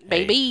 but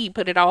baby,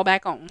 put it all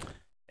back on.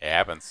 It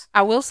happens.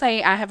 I will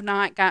say I have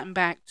not gotten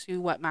back to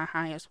what my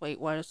highest weight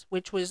was,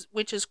 which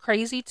is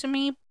crazy to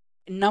me.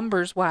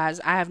 Numbers wise,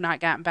 I have not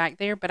gotten back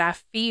there, but I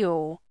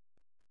feel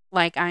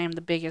like I am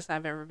the biggest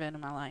I've ever been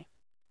in my life.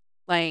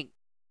 Like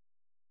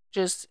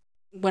just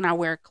when I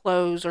wear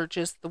clothes or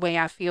just the way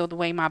I feel, the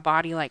way my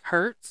body like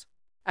hurts,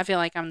 I feel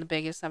like I'm the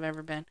biggest I've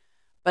ever been.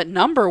 But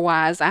number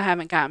wise, I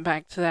haven't gotten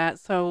back to that.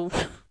 So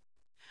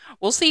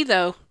we'll see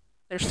though.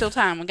 There's still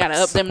time. We gotta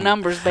up them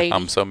numbers, baby.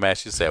 I'm so mad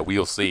she said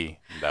we'll see.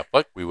 The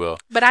fuck we will.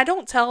 But I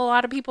don't tell a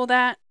lot of people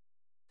that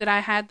I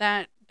had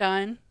that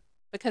done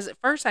because at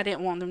first I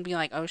didn't want them to be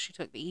like, oh, she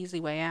took the easy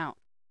way out.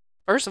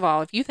 First of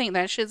all, if you think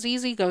that shit's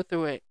easy, go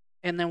through it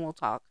and then we'll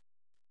talk.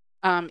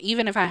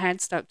 Even if I had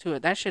stuck to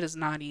it, that shit is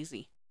not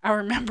easy. I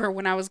remember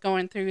when I was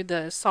going through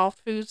the soft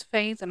foods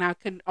phase and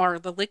or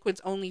the liquids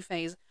only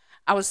phase,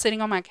 I was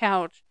sitting on my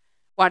couch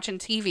watching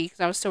TV because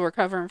I was still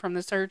recovering from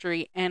the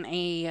surgery and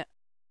a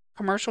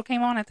commercial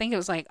came on. I think it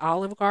was like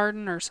Olive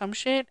Garden or some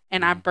shit.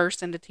 And I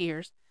burst into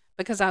tears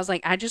because I was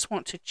like, I just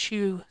want to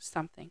chew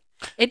something.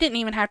 It didn't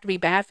even have to be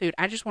bad food.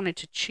 I just wanted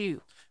to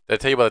chew. Did I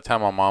tell you about the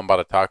time my mom bought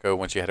a taco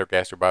when she had her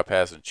gastric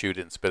bypass and chewed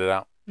it and spit it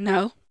out?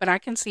 No, but I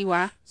can see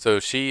why. So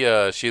she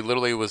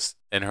literally was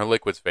in her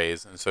liquids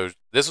phase, and so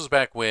this was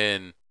back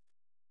when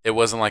it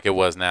wasn't like it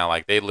was now.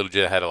 Like they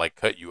legit had to like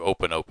cut you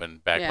open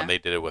back when they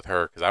did it with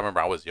her. Because I remember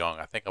I was young.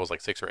 I think I was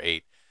like 6 or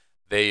 8.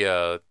 They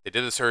did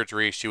the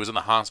surgery. She was in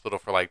the hospital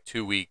for like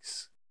 2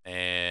 weeks,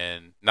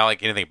 and not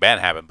like anything bad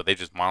happened, but they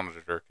just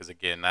monitored her because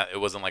again,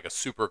 it wasn't like a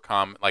super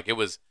common. Like it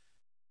was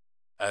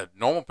a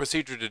normal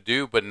procedure to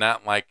do, but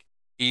not like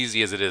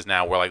easy as it is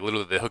now, where like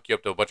literally they hook you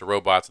up to a bunch of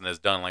robots and it's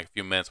done in like a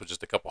few minutes with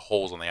just a couple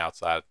holes on the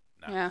outside.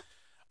 No.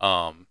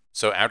 Yeah.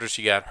 So after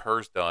she got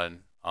hers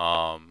done,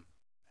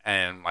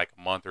 and like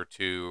a month or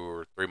 2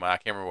 or 3 months, I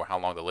can't remember how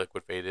long the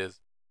liquid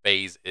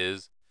phase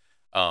is.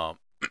 Um,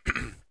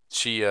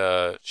 she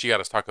got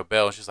us Taco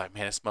Bell and she's like,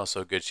 man, it smells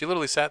so good. She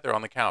literally sat there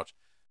on the couch,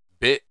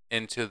 bit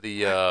into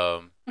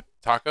the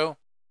taco,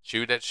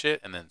 chewed that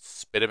shit, and then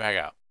spit it back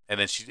out. And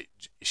then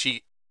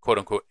she quote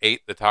unquote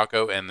ate the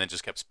taco and then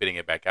just kept spitting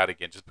it back out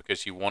again just because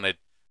she wanted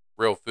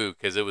real food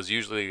because it was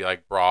usually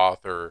like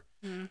broth or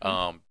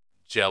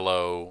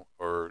Jello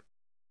or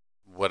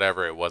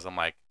whatever it was. I'm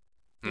like,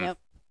 Yep.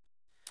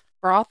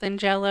 Broth and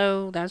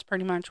Jello. That's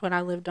pretty much what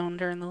I lived on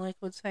during the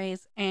liquids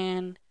phase.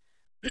 And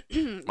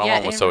my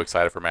mom was so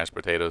excited for mashed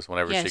potatoes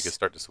whenever she could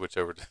start to switch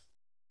over to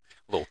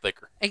a little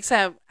thicker.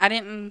 Except I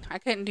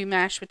couldn't do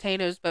mashed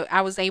potatoes, but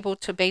I was able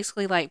to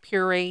basically like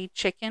puree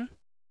chicken.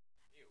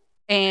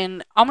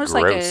 And almost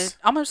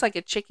like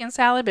a chicken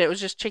salad, but it was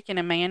just chicken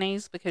and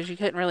mayonnaise because you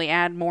couldn't really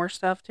add more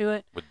stuff to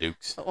it. With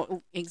Dukes.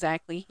 Oh,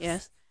 exactly,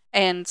 yes.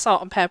 And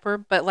salt and pepper,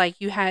 but like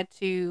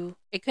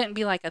it couldn't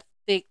be like a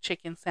thick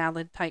chicken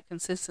salad type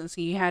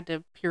consistency. You had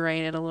to puree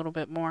it a little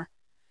bit more.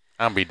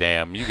 I'll be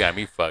damned. You got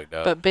me fucked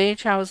up. But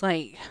bitch, I was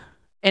like,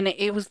 and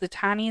it was the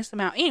tiniest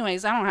amount.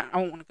 Anyways, I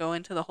don't want to go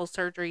into the whole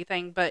surgery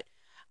thing, but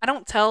I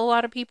don't tell a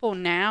lot of people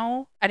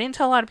now. I didn't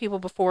tell a lot of people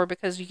before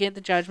because you get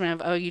the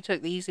judgment of, oh, you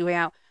took the easy way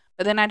out.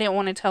 But then I didn't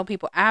want to tell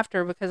people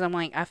after because I'm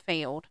like, I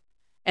failed.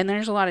 And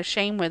there's a lot of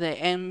shame with it.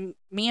 And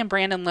me and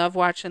Brandon love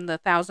watching the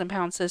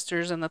 1,000-Pound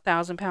Sisters and the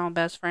 1,000-Pound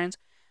Best Friends.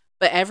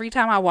 But every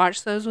time I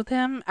watch those with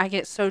him, I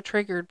get so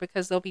triggered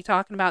because they'll be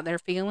talking about their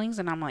feelings.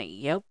 And I'm like,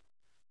 yep,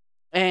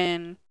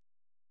 And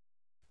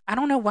I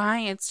don't know why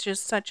it's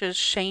just such a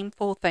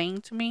shameful thing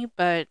to me,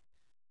 but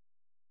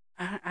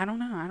I don't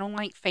know. I don't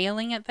like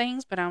failing at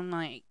things, but I'm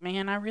like,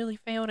 man, I really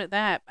failed at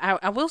that.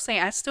 I will say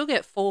I still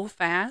get full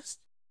fast,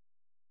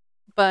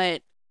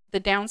 but the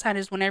downside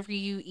is whenever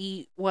you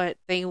eat what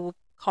they will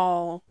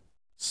call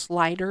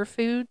slider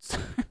foods,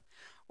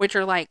 which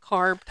are like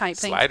carb type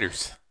things.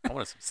 Sliders. I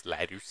want some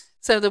sliders.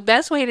 So the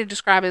best way to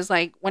describe it is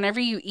like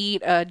whenever you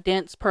eat a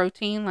dense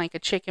protein, like a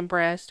chicken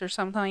breast or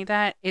something like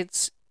that,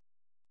 it's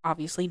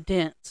obviously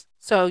dense.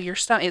 So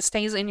it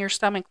stays in your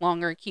stomach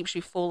longer, it keeps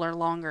you fuller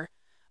longer.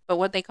 But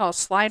what they call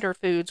slider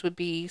foods would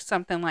be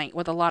something like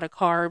with a lot of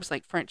carbs,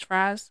 like French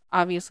fries.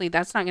 Obviously,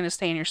 that's not going to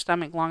stay in your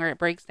stomach longer. It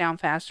breaks down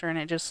faster and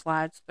it just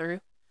slides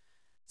through.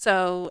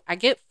 So I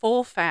get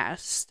full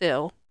fast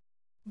still,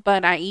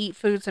 but I eat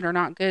foods that are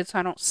not good, so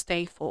I don't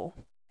stay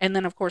full. And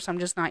then, of course, I'm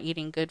just not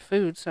eating good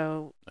food.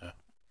 So, Yeah.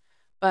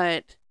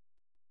 but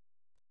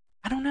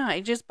I don't know.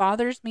 It just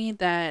bothers me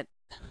that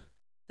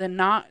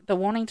the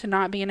wanting to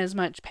not be in as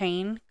much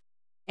pain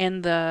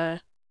and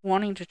the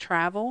wanting to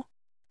travel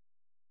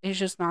is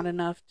just not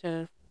enough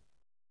to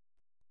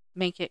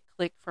make it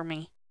click for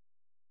me.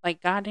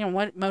 Like, goddamn,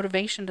 what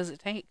motivation does it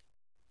take?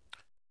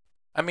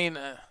 I mean,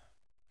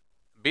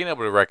 being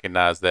able to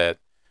recognize that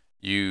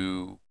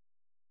you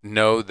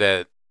know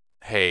that,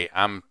 hey,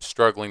 I'm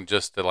struggling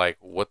just to like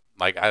what,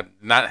 like I'm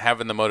not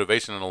having the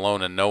motivation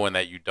alone and knowing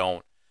that you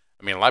don't.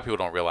 I mean, a lot of people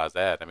don't realize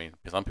that. I mean,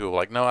 some people are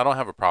like, no, I don't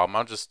have a problem.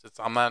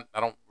 I'm not, I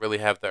don't really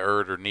have the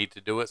urge or need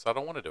to do it, so I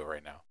don't want to do it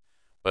right now.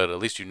 But at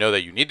least you know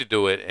that you need to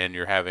do it and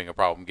you're having a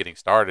problem getting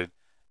started.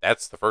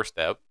 That's the first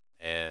step.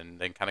 And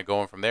then kind of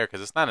going from there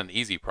because it's not an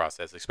easy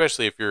process,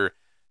 especially if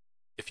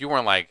you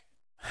weren't like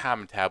high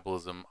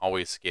metabolism,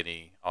 always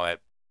skinny, all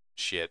that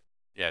shit.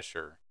 Yeah,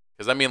 sure.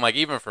 Because I mean, like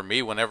even for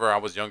me, whenever I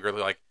was younger,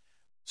 like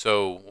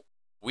so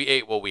we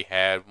ate what we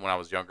had when I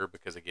was younger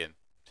because again,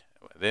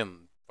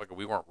 then like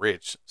we weren't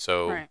rich.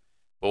 So Right.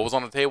 what was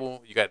on the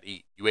table, you got to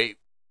eat. You ate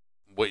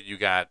what you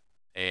got,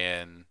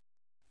 and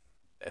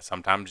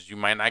sometimes you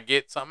might not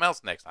get something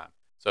else next time.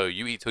 So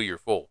you eat till you're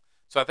full.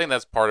 So I think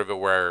that's part of it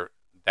where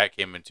that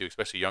came into,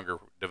 especially younger,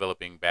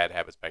 developing bad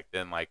habits back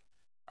then. Like,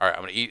 all right,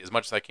 I'm gonna eat as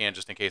much as I can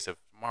just in case if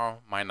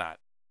tomorrow might not.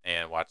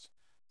 And watch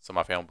some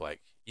of my family be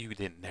like, you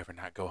didn't never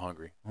not go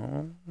hungry.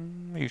 Are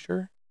you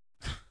sure?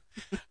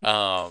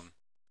 um,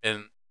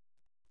 and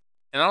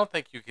and I don't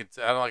think you could.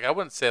 I don't like. I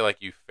wouldn't say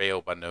like you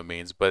failed by no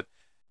means, but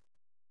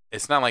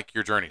it's not like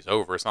your journey's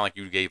over. It's not like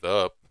you gave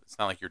up. It's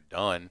not like you're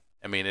done.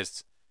 I mean,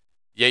 it's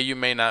yeah, you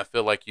may not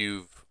feel like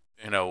you've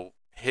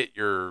hit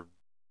your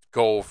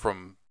goal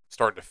from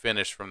start to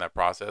finish from that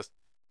process.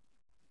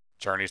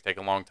 Journeys take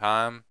a long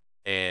time,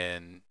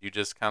 and you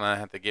just kind of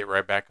have to get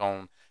right back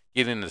on,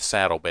 get in the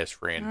saddle, best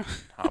friend.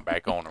 Hop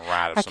back on and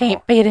ride it I some can't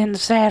more. fit in the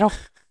saddle.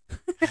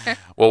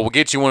 Well, we'll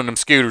get you one of them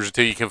scooters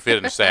until you can fit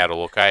in the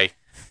saddle, okay?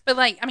 But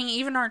like, I mean,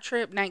 even our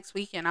trip next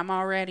weekend, I'm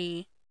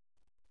already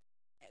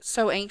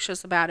so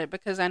anxious about it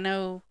because I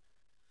know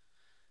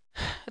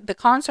the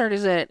concert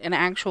is at an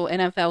actual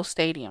NFL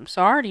stadium.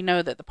 So I already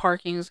know that the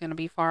parking is going to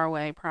be far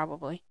away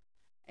probably.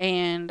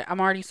 And I'm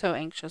already so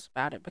anxious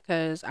about it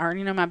because I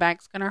already know my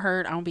back's going to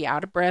hurt. I'm going to be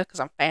out of breath because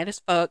I'm fat as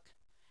fuck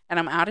and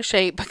I'm out of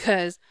shape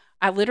because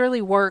I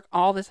literally work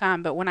all the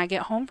time. But when I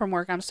get home from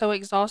work, I'm so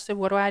exhausted.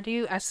 What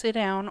do? I sit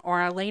down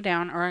or I lay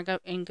down or I go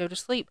to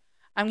sleep.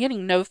 I'm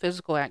getting no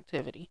physical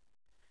activity.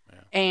 Yeah.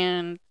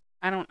 And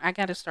I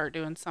got to start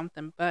doing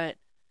something. But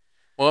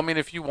Well, I mean,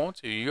 if you want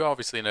to, you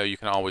obviously know you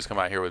can always come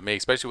out here with me,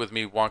 especially with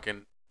me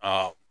walking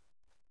Nuke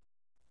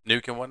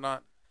and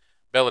whatnot.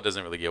 Bella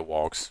doesn't really get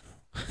walks.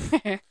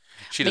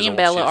 She me doesn't and want.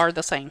 Bella She's are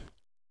the same.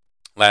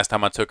 last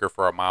time I took her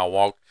for a mile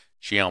walk,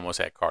 she almost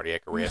had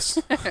cardiac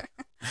arrest.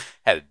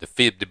 Had to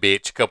defib the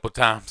bitch a couple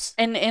times.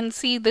 And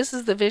see, this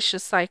is the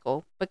vicious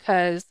cycle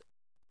because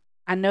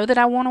I know that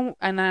I want to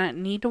and I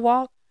need to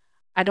walk.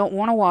 I don't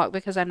want to walk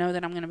because I know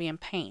that I'm going to be in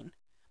pain.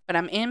 But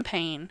I'm in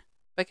pain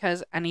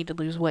because I need to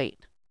lose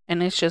weight.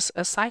 And it's just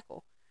a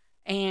cycle.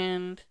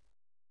 And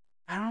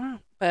I don't know,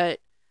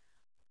 but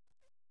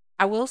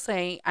I will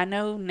say I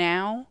know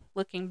now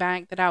looking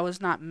back that I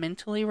was not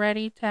mentally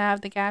ready to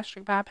have the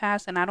gastric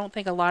bypass, and I don't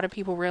think a lot of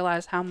people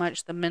realize how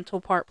much the mental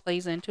part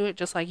plays into it.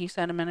 Just like you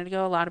said a minute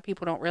ago, a lot of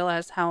people don't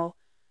realize how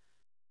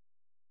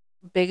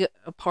big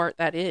a part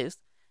that is.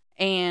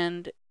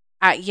 And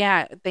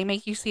yeah, they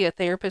make you see a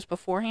therapist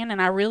beforehand,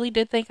 and I really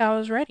did think I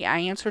was ready. I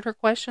answered her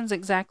questions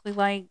exactly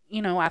like,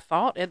 I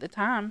thought at the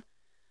time,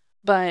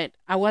 but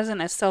I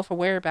wasn't as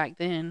self-aware back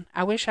then.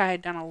 I wish I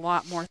had done a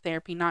lot more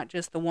therapy, not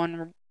just the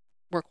one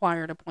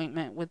required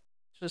appointment with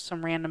just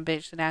some random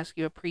bitch that asks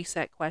you a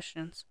preset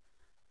questions.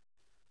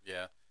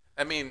 Yeah,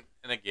 I mean,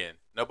 and again,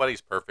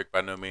 nobody's perfect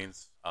by no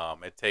means.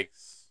 It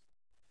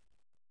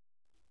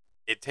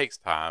takes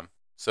time,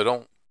 so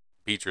don't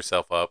beat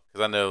yourself up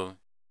because I know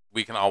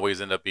we can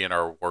always end up being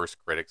our worst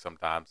critic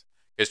sometimes.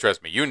 Because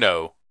trust me,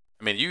 I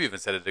mean, you even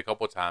said it a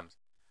couple of times.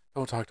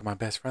 Don't talk to my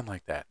best friend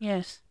like that.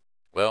 Yes.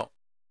 Well,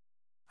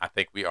 I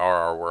think we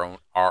are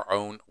our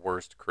own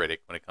worst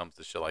critic when it comes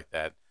to shit like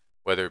that.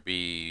 whether it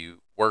be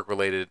work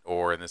related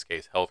or in this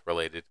case health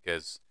related.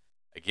 Because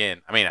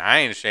again, I mean, I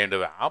ain't ashamed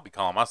of it. I'll be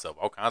calling myself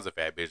all kinds of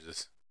fat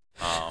bitches,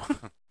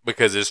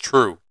 because it's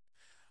true.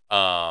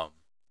 Um,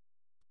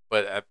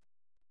 but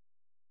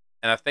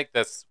and I think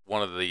that's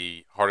one of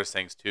the hardest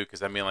things too.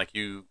 Because I mean, like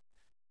you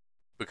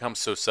become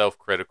so self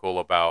critical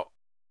about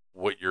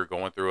what you're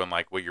going through and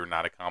like what you're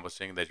not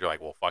accomplishing that you're like,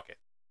 well, fuck it.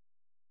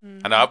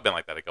 I know Hmm. I've been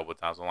like that a couple of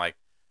times. I'm like,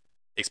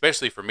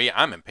 especially for me,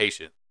 I'm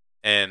impatient.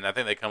 And I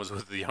think that comes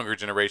with the younger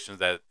generations,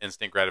 that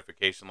instant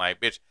gratification. Like,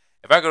 bitch,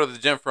 if I go to the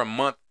gym for a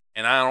month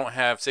and I don't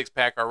have six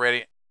pack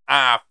already,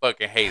 I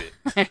fucking hate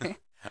it.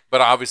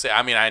 But obviously,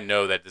 I mean, I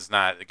know that it's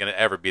not going to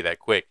ever be that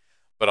quick.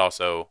 But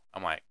also,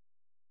 I'm like,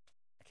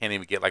 I can't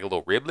even get like a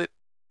little riblet,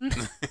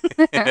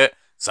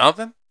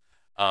 something.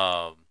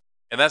 Um,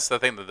 and that's the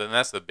thing. Then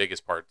that's the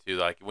biggest part too.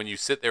 Like when you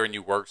sit there and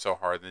you work so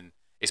hard, then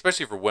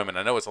especially for women,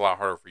 I know it's a lot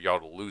harder for y'all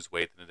to lose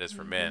weight than it is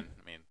for Hmm. men.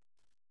 I mean,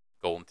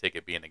 golden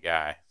ticket being a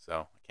guy,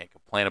 so I can't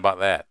complain about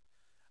that.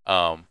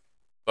 Um,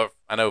 but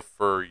I know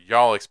for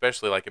y'all,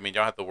 especially, like I mean,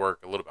 y'all have to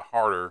work a little bit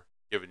harder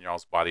given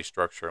y'all's body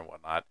structure and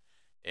whatnot,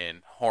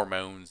 and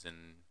hormones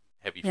and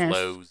heavy Yes.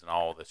 flows and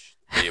all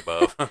the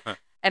above.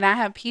 And I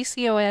have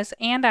PCOS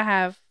and I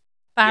have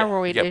You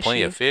thyroid got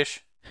plenty of issues.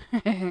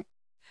 fish.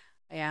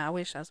 Yeah, I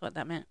wish that's what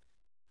that meant.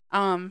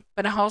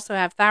 But I also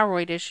have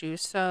thyroid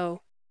issues.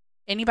 So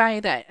anybody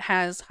that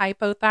has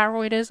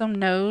hypothyroidism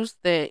knows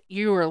that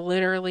you are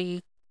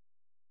literally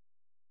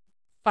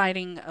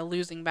fighting a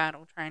losing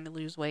battle trying to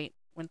lose weight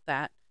with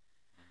that.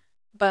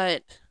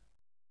 But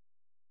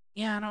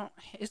yeah, I don't.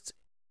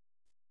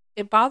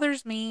 It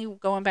bothers me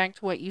going back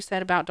to what you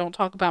said about don't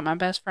talk about my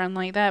best friend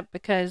like that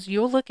because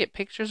you'll look at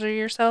pictures of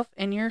yourself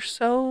and you're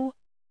so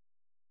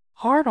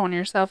hard on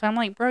yourself. I'm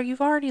like, bro,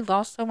 you've already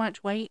lost so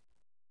much weight.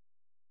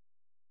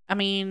 I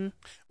mean,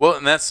 Well,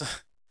 and that's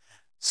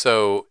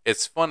so.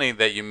 It's funny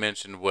that you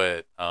mentioned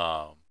what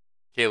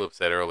Caleb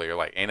said earlier.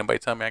 Like, ain't nobody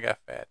tell me I got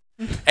fat.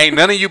 Ain't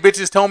none of you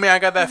bitches told me I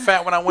got that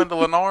fat when I went to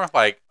Lenore.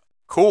 Like,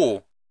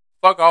 cool.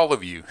 Fuck all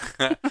of you.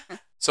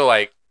 So,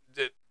 like,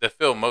 to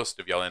fill most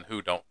of y'all in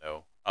who don't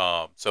know.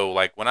 So,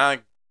 like, when I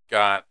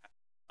got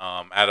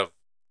out of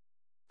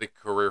the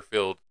career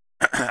field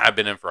I've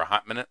been in for a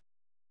hot minute,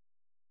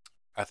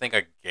 I think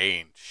I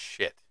gained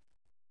shit.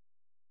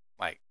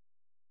 Like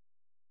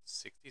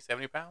 60,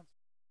 70 pounds.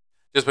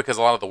 Just because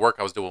a lot of the work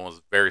I was doing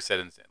was very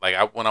sedentary.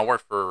 Like, when I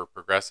worked for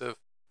Progressive,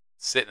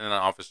 sitting in an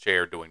office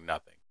chair doing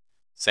nothing.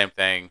 Same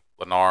thing,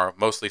 Lennar,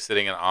 mostly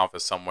sitting in an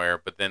office somewhere,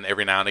 but then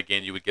every now and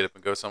again you would get up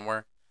and go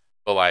somewhere.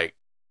 But like,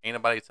 ain't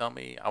nobody tell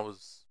me I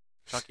was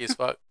chunky as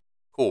fuck.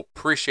 Cool,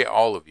 appreciate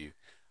all of you.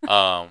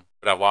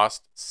 But I've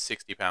lost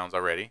 60 pounds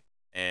already,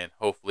 and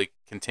hopefully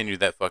continue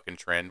that fucking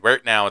trend.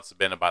 Right now it's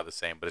been about the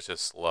same, but it's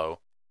just slow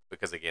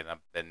because again I've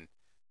been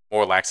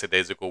more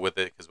lackadaisical with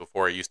it because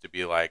before it used to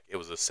be like it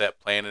was a set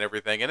plan and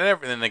everything, and then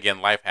everything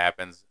again life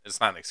happens. It's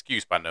not an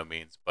excuse by no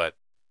means, but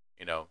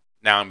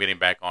now I'm getting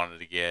back on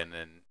it again,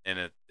 and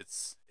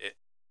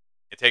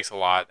it takes a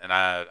lot, and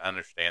I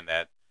understand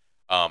that.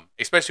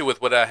 Especially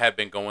with what I had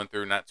been going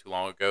through not too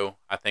long ago,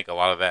 I think a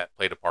lot of that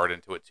played a part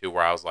into it too.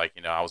 Where I was like,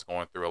 I was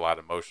going through a lot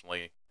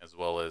emotionally as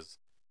well as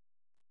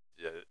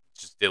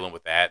just dealing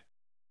with that.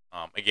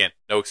 Again,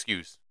 no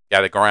excuse.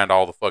 Got to grind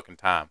all the fucking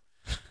time.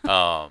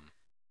 Um,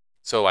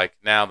 so like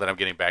now that I'm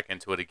getting back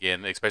into it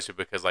again, especially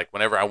because like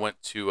whenever I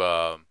went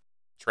to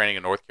training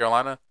in North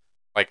Carolina,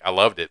 like I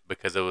loved it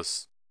because it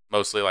was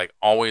mostly like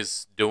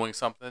always doing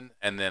something,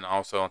 and then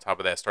also on top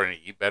of that starting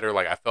to eat better.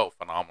 Like I felt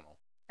phenomenal.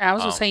 I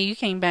was gonna Um, say you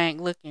came back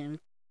looking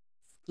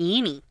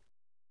skinny.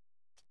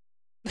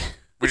 were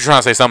you trying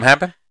to say something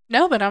happened?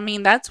 No, but I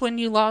mean that's when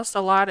you lost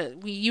a lot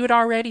of. You had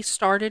already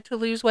started to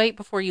lose weight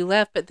before you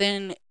left, but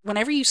then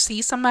whenever you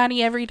see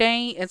somebody every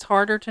day, it's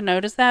harder to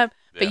notice that.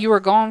 But Yeah. you were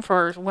gone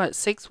for what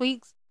 6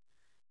 weeks,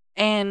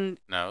 and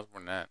No, it was more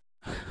than that.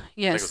 I think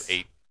it was yes,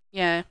 8.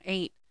 yeah,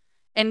 8.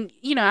 And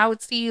I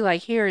would see you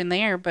like here and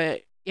there,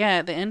 but yeah,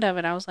 at the end of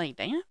it, I was like,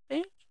 damn,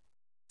 bitch.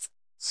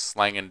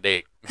 Slanging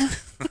dick.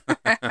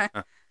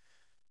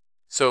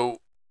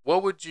 So,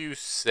 what would you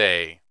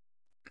say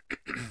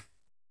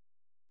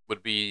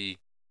would be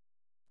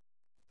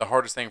the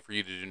hardest thing for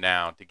you to do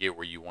now to get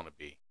where you want to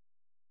be?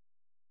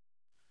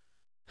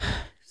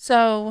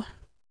 So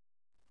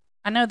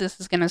I know this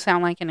is going to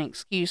sound like an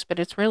excuse, but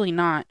it's really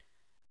not.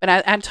 But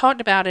I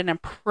talked about in a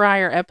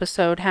prior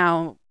episode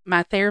how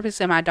my therapist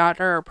and my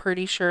doctor are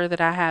pretty sure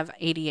that I have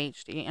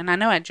ADHD. And I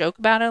know I joke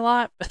about it a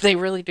lot, but they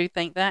really do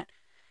think that.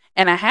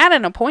 And I had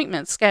an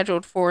appointment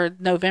scheduled for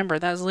November.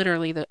 That was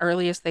literally the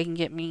earliest they can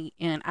get me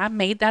in. I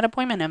made that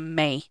appointment in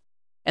May,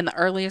 and the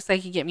earliest they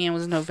could get me in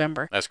was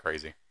November. That's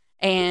crazy.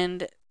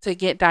 And to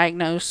get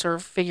diagnosed or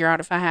figure out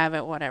if I have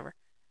it, whatever.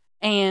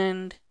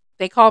 And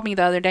they called me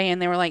the other day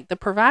and they were like, the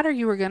provider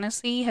you were going to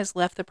see has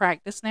left the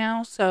practice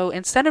now. So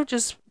instead of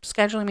just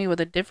scheduling me with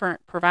a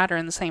different provider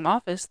in the same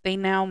office, they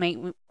now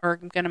are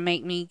going to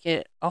make me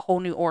get a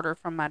whole new order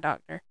from my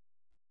doctor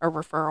or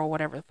referral,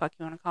 whatever the fuck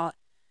you want to call it.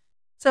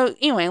 So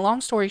anyway,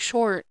 long story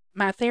short,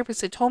 my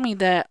therapist had told me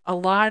that a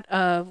lot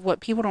of what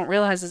people don't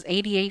realize is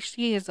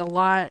ADHD is a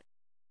lot.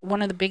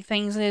 One of the big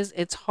things is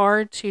it's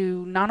hard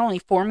to not only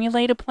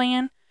formulate a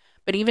plan,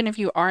 but even if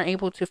you are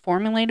able to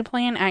formulate a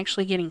plan,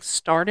 actually getting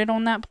started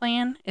on that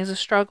plan is a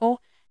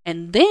struggle.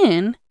 And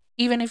then,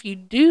 even if you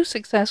do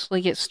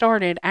successfully get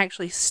started,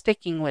 actually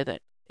sticking with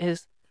it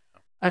is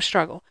a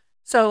struggle.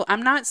 So,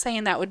 I'm not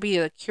saying that would be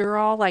a cure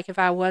all, like if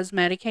I was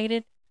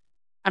medicated.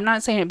 I'm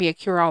not saying it'd be a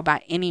cure all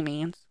by any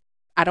means.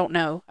 I don't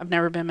know. I've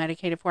never been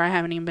medicated for. I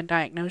haven't even been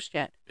diagnosed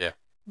yet. Yeah.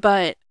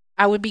 But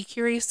I would be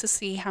curious to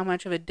see how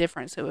much of a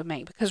difference it would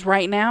make because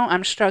right now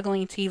I'm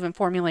struggling to even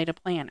formulate a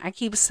plan. I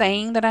keep Mm-hmm.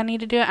 saying that I need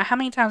to do it. How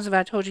many times have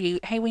I told you,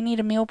 hey, we need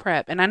a meal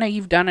prep? And I know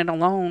you've done it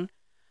alone.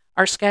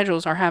 Our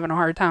schedules are having a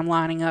hard time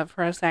lining up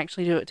for us to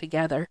actually do it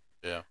together.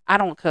 Yeah. I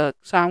don't cook,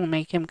 so I will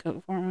make him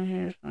cook for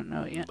me. I just don't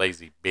know it yet.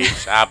 Lazy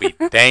bitch. I'll be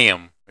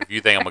damn if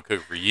you think I'm gonna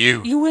cook for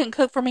you. You wouldn't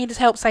cook for me to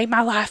help save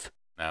my life.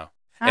 No.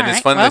 All And it's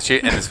right. funny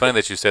Well,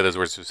 that you said those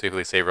words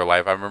specifically save her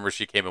life. I remember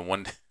she came in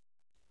one day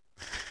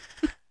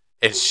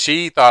and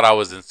she thought I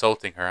was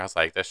insulting her. I was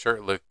like,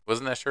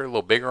 wasn't that shirt a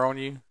little bigger on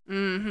you He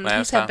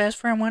last said, time? best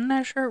friend, wasn't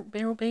that shirt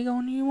real big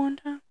on you one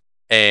time?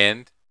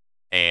 And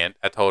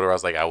I told her I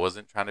was like, I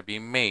wasn't trying to be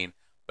mean,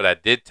 but I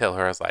did tell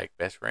her I was like,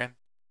 best friend,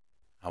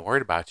 I'm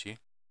worried about you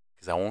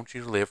because I want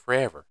you to live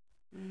forever.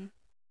 Mm.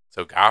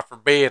 So God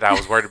forbid I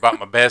was worried about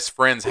my best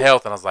friend's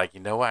health, and I was like, you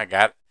know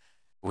what,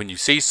 when you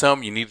see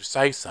something, you need to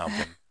say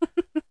something.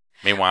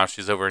 Meanwhile,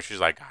 she's over and she's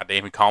like, God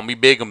damn, he called me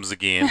Bigums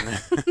again.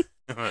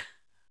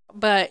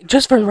 But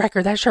just for the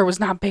record, that shirt was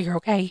not bigger,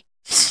 okay?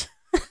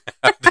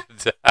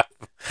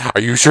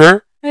 Are you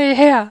sure?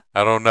 Yeah.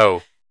 I don't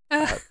know.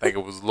 I think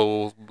it was a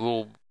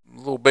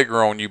little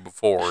bigger on you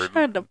before.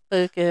 Shut the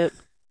fuck up.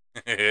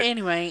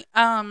 Anyway,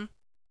 so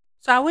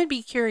I would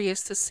be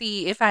curious to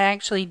see if I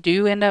actually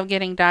do end up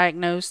getting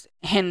diagnosed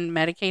and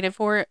medicated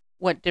for it,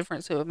 what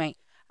difference it would make.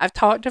 I've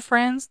talked to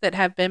friends that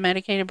have been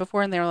medicated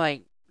before, and they're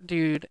like,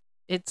 dude,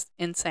 it's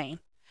insane.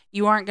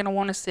 You aren't going to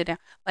want to sit down.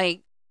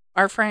 Like,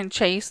 our friend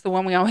Chase, the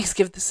one we always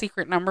give the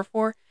secret number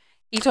for,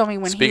 he told me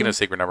when Speaking he. of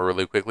secret number,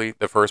 really quickly,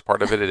 the first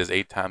part of it is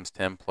 8 times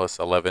 10 plus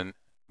 11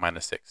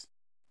 minus 6.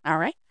 All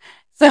right.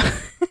 So,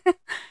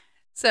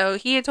 so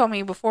he had told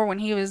me before when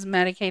he was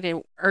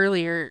medicated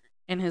earlier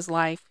in his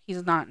life,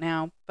 he's not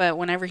now, but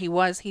whenever he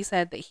was, he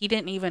said that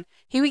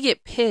he would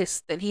get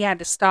pissed that he had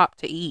to stop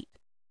to eat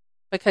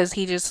because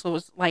he just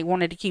was like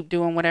wanted to keep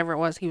doing whatever it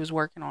was he was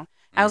working on.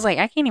 I was like,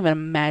 I can't even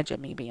imagine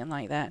me being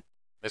like that.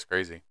 That's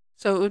crazy.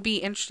 So it would be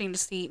interesting to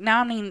see.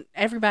 Now, I mean,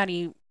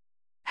 everybody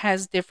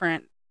has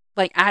different,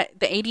 the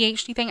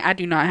ADHD thing, I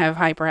do not have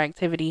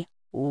hyperactivity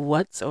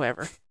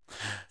whatsoever.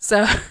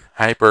 So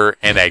Hyper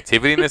and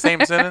activity in the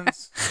same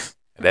sentence?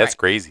 That's right.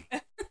 crazy.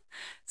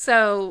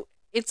 So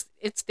it's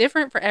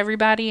different for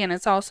everybody, and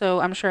it's also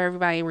I'm sure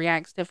everybody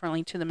reacts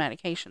differently to the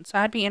medication. So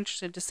I'd be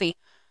interested to see.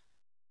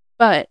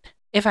 But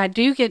if I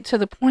do get to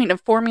the point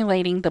of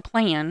formulating the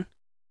plan,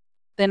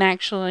 then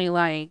actually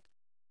like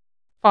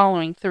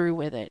following through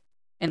with it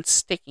and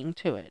sticking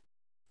to it.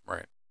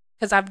 Right.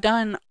 Because I've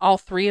done all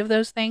three of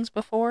those things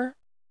before,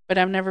 but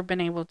I've never been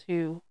able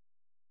to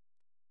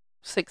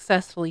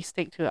successfully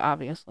stick to it,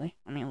 obviously.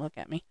 I mean, look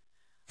at me.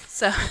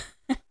 So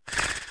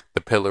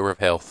The pillar of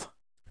health.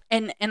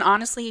 and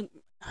honestly,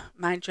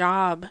 my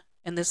job,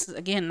 and this is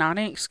again not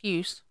an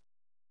excuse,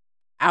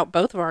 out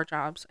both of our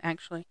jobs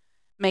actually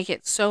make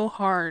it so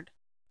hard,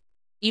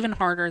 even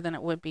harder than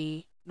it would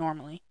be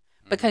normally.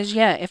 Because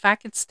yeah, if I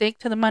could stick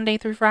to the Monday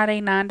through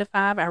Friday 9 to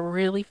 5, I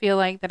really feel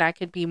like that I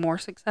could be more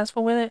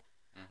successful with it.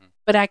 Mm-hmm.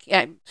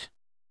 But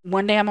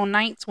one day I'm on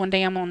nights, one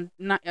day I'm on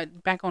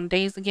back on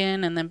days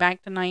again, and then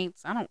back to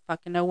nights. I don't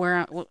fucking know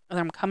whether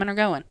I'm coming or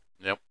going.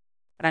 Yep.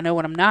 But I know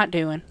what I'm not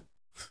doing.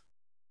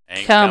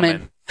 Ain't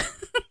coming.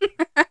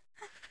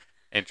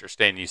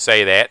 Interesting you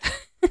say that.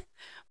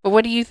 But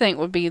what do you think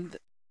would be?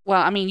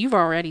 Well, I mean, you've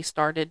already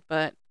started,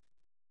 but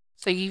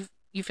so you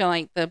feel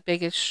like the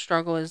biggest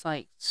struggle is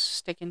like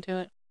sticking to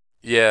it.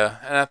 Yeah,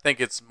 and I think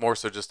it's more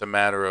so just a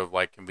matter of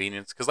like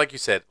convenience because like you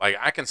said, like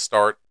I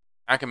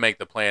can make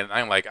the plan.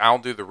 I'll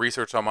do the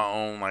research on my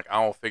own, like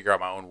I'll figure out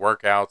my own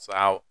workouts.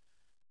 I'll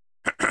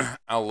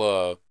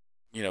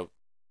you know,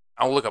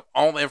 I'll look up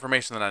all the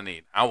information that I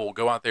need. I will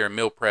go out there and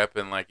meal prep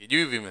and like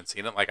you've even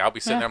seen it. Like I'll be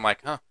sitting there, I'm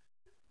like, huh,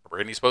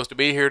 Brittany's supposed to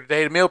be here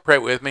today to meal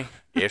prep with me.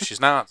 If she's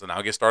not, then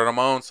I'll get started on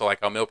my own. So like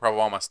I'll meal prep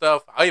all my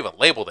stuff. I even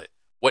labeled it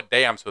what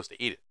day I'm supposed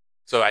to eat it.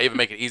 So I even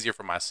make it easier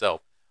for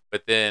myself.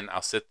 But then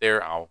I'll sit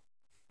there, I'll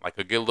like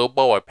a good little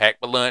boy, pack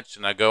my lunch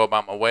and I go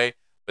about my way.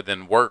 But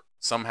then work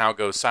somehow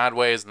goes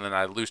sideways and then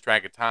I lose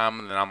track of time.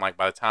 And then I'm like,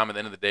 by the time at the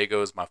end of the day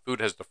goes, my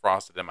food has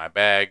defrosted in my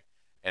bag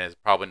and it's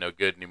probably no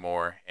good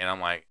anymore. And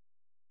I'm like,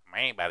 I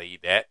ain't about to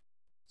eat that.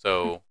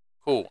 So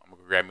cool. I'm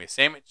gonna go grab me a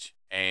sandwich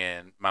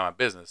and mind my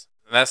business.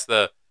 And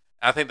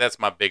I think that's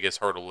my biggest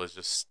hurdle is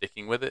just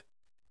sticking with it.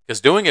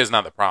 Because doing it is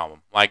not the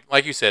problem. Like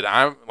you said,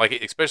 I'm like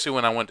especially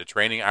when I went to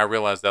training, I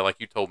realized that like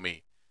you told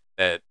me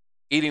that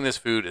eating this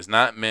food is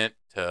not meant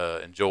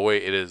to enjoy.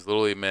 It is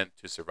literally meant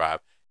to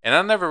survive. And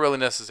I never really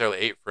necessarily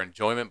ate for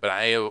enjoyment, but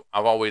I've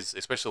always,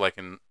 especially like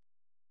in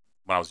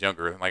when I was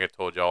younger, like I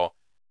told y'all,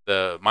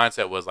 the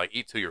mindset was like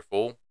eat till you're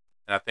full,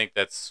 and I think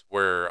that's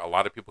where a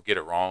lot of people get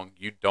it wrong.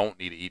 You don't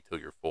need to eat till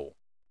you're full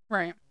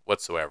Right.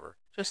 whatsoever.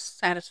 Just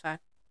satisfied.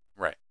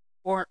 Right.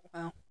 Or,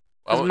 well,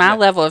 because Well, my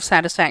level of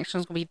satisfaction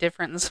is going to be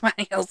different than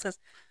somebody else's.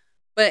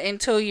 But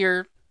until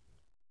you're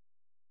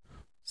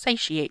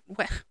satiate,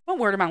 what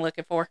word am I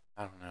looking for?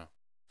 I don't know.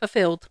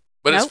 Fulfilled.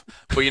 But Nope.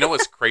 but you know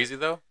what's crazy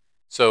though?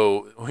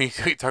 So when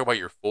you talk about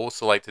you're full,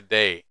 so like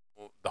today,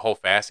 the whole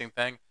fasting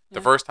thing. The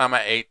Yeah. first time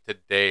I ate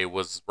today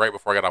was right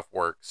before I got off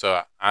work.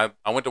 So I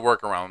went to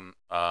work around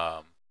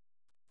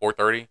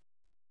 4:30,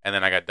 and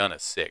then I got done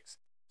at 6.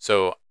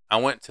 So I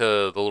went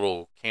to the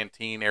little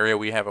canteen area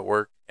we have at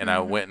work, and I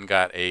Mm-hmm. went and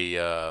got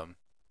a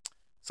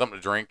something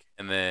to drink,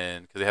 and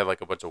then because they had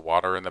like a bunch of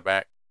water in the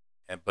back,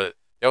 and but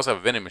they also have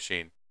a vending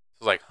machine.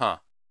 So I was like, huh,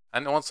 I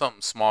want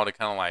something small to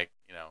kind of like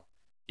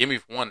give me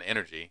one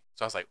energy.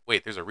 So I was like,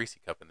 wait, there's a Reese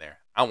cup in there.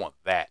 I want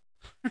that.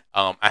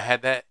 I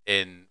had that,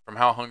 and from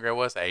how hungry I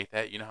was, I ate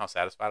that. You know how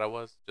satisfied I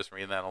was just from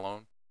eating that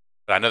alone.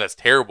 But I know that's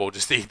terrible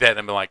just to eat that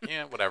and be like,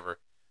 yeah, whatever.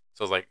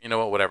 So I was like, you know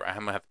what, whatever. I'm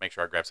gonna have to make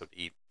sure I grab something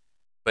to eat.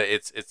 But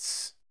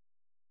it's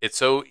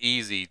so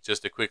easy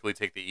just to quickly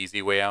take the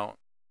easy way out,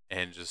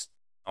 and just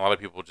a lot of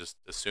people just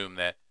assume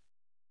that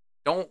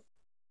don't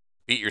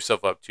beat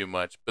yourself up too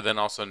much, but then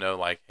also know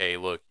like, hey,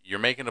 look, you're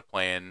making a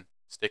plan,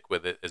 stick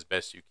with it as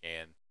best you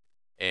can,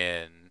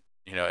 and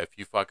if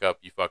you fuck up,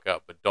 you fuck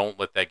up, but don't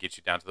let that get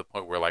you down to the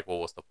point where like, well,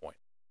 what's the point?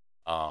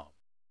 Um,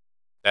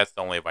 that's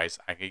the only advice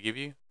I could give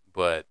you,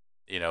 but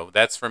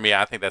that's for me.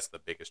 I think that's the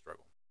biggest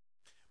struggle.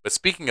 But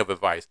speaking of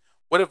advice,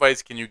 what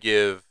advice can you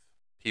give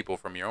people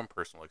from your own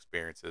personal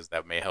experiences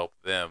that may help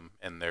them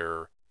in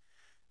their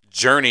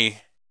journey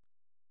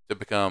to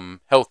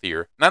become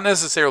healthier? Not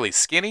necessarily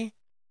skinny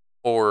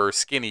or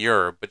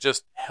skinnier, but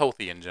just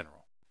healthy in general.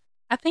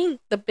 I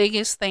think the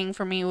biggest thing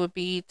for me would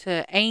be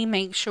to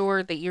make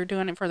sure that you're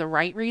doing it for the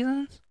right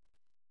reasons,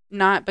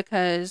 not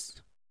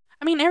because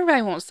I mean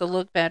everybody wants to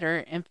look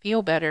better and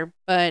feel better,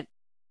 but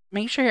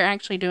make sure you're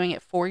actually doing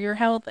it for your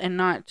health and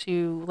not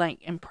to like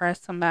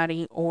impress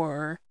somebody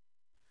or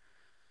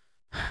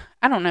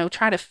I don't know,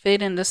 try to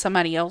fit into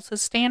somebody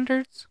else's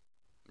standards.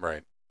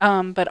 Right.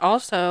 But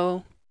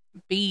also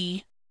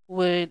B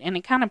would and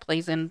it kind of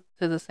plays into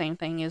the same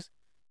thing is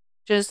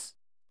just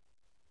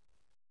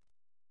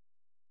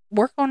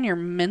work on your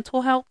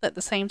mental health at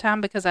the same time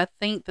because I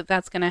think that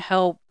that's going to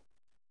help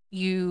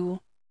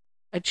you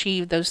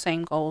achieve those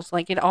same goals.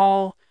 Like it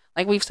all,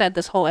 like we've said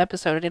this whole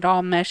episode, it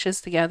all meshes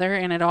together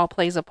and it all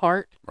plays a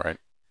part. Right.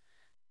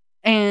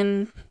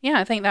 And yeah,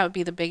 I think that would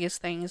be the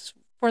biggest thing is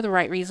for the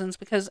right reasons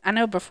because I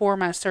know before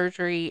my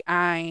surgery,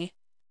 I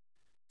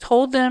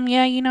told them,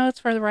 yeah, it's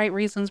for the right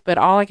reasons, but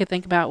all I could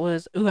think about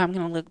was, ooh, I'm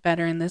going to look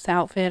better in this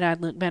outfit.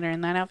 I'd look better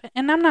in that outfit.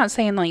 And I'm not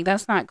saying like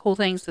that's not cool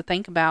things to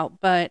think about,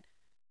 but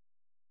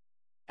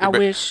I You're be-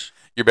 wish.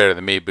 you're better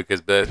than me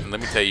because let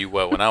me tell you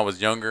what. When I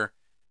was younger,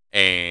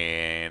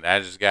 and I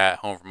just got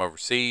home from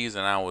overseas,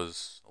 and I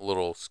was a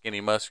little skinny,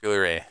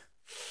 muscular, and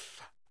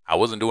I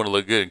wasn't doing to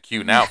look good and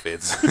cute in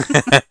outfits.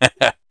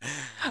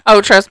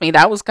 Oh, trust me,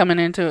 that was coming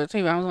into it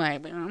too. I was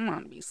like, I'm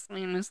going to be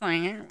slim this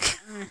thing.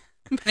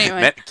 But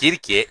anyway. Not the kitty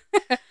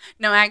cat.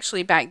 No,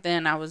 actually, back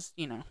then I was,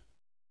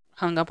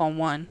 hung up on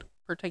one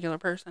particular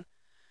person.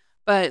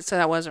 But so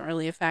that wasn't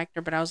really a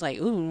factor. But I was like,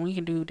 ooh, we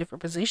can do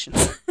different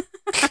positions.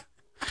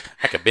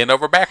 I could bend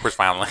over backwards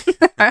finally.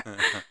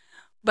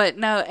 But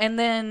no, and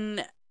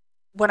then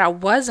what I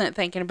wasn't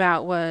thinking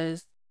about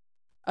was,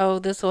 oh,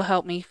 this will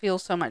help me feel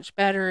so much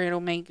better.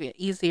 It'll make it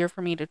easier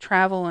for me to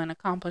travel and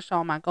accomplish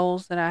all my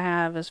goals that I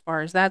have as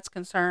far as that's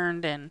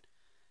concerned. And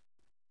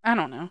I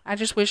don't know. I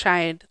just wish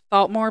I had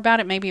thought more about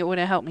it. Maybe it would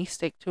have helped me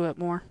stick to it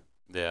more.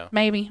 Yeah.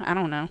 Maybe. I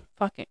don't know.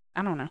 Fuck it.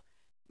 I don't know.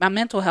 My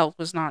mental health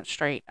was not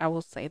straight. I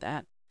will say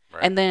that.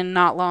 Right. And then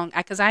not long,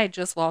 because I had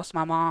just lost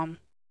my mom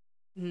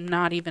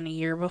not even a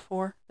year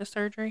before the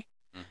surgery.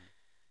 Mm-hmm.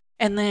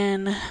 And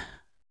then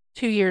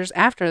 2 years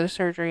after the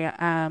surgery,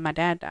 my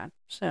dad died.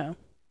 So.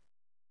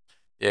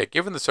 Yeah,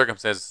 given the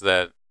circumstances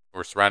that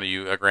were surrounding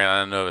you, granted,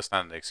 I know it's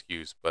not an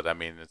excuse, but I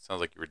mean, it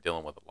sounds like you were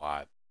dealing with a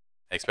lot,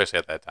 especially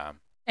at that time.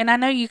 And I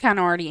know you kind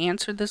of already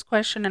answered this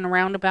question in a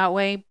roundabout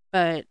way,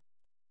 but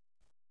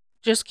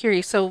just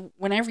curious. So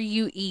whenever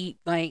you eat,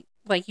 like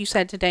you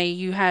said today,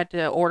 you had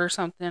to order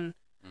something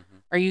Mm-hmm.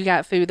 or you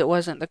got food that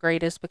wasn't the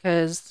greatest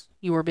because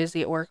you were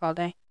busy at work all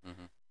day.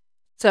 Mm-hmm.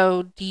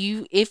 So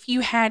if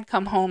you had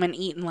come home and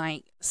eaten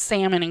like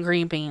salmon and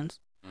green beans,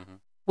 Mm-hmm.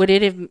 would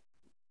it have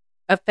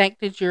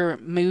affected your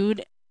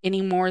mood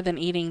any more than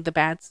eating the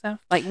bad stuff?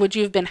 Like, would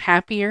you have been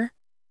happier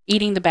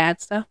eating the bad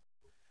stuff?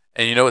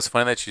 And it's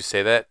funny that you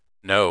say that.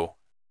 No,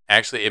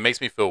 actually, it makes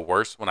me feel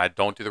worse when I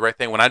don't do the right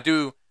thing. When I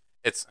do,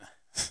 it's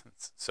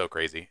it's so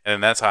crazy,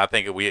 and that's how I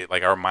think we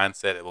like our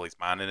mindset. At least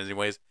mine, in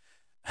anyways.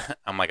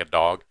 I'm like a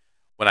dog.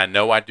 When I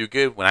know I do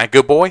good, when I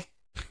good boy,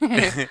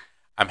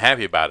 I'm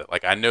happy about it.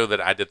 Like I know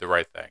that I did the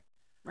right thing.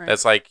 Right.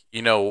 That's like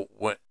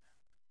what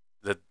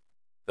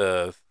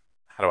the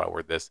how do I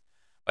word this?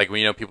 like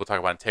when people talk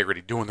about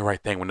integrity, doing the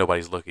right thing when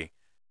nobody's looking.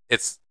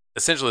 It's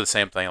essentially the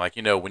same thing. Like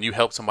when you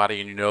help somebody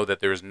and you know that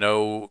there's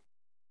no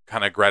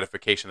kind of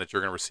gratification that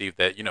you're going to receive,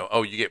 that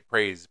oh, you get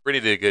praise,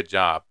 Brittany did a good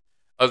job,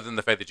 other than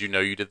the fact that you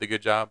did the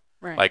good job.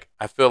 Right. Like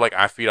I feel like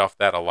I feed off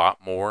that a lot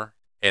more,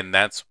 and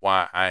that's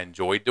why I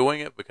enjoy doing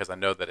it, because I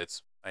know that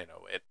it's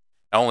it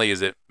not only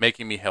is it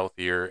making me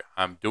healthier,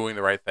 I'm doing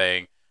the right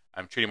thing,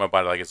 I'm treating my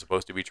body like it's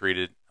supposed to be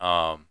treated.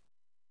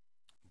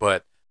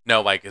 But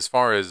no, like as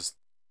far as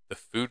the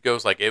food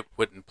goes, like it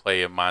wouldn't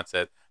play a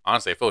mindset.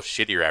 Honestly, I feel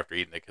shittier after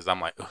eating it because I'm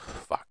like, ugh,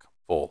 fuck, I'm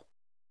full,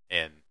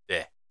 and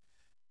yeah.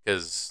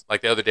 Because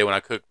like the other day when I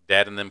cooked,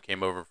 Dad and them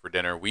came over for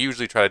dinner. We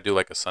usually try to do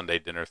like a Sunday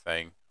dinner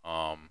thing.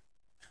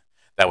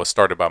 That was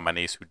started by my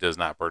niece who does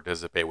not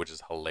participate, which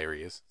is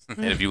hilarious.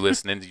 And if you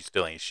listening, you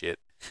still ain't shit.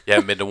 You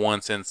haven't been to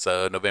one since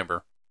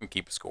November. And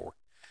keep a score.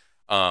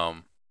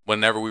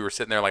 Whenever we were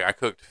sitting there, like I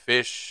cooked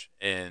fish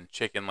and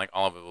chicken, like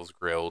all of it was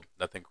grilled,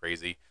 nothing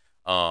crazy.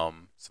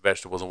 Some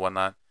vegetables and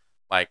whatnot.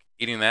 Like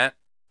eating that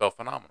felt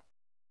phenomenal.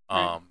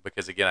 Right.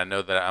 Because again, I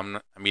know that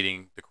I'm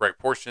eating the correct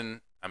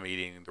portion. I'm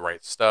eating the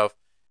right stuff,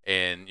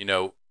 and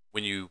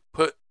when you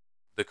put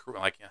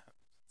like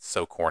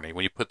so corny,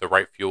 when you put the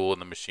right fuel in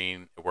the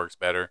machine, it works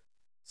better.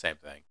 Same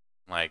thing.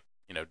 Like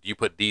do you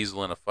put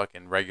diesel in a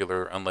fucking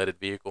regular unleaded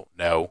vehicle?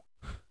 No.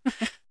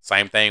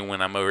 Same thing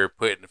when I'm over here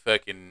putting a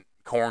fucking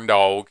corn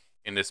dog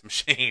in this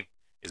machine.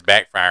 It's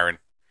backfiring.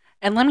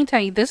 And let me tell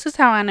you, this is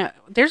how I know.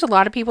 There's a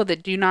lot of people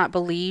that do not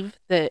believe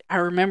that I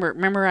remember.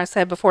 Remember, I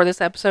said before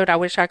this episode, I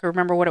wish I could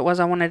remember what it was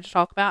I wanted to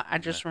talk about. I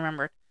just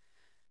remembered.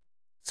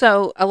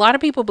 So, a lot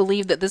of people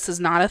believe that this is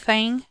not a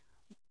thing,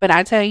 but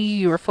I tell you,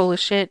 you are full of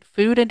shit.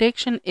 Food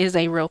addiction is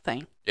a real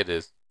thing. It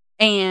is.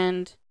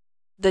 And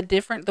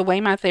the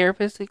way my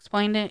therapist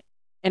explained it,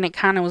 and it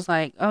kind of was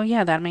like, oh,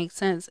 yeah, that makes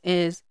sense,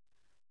 is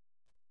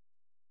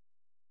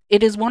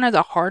it is one of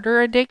the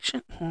harder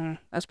addiction.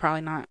 That's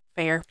probably not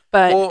fair,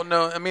 but well,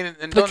 no, I mean,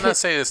 and don't not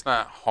say it's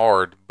not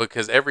hard,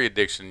 because every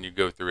addiction you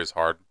go through is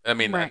hard. I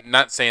mean, right. I'm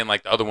not saying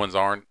like the other ones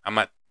aren't. I'm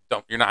not.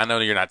 Don't you're not. I know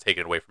you're not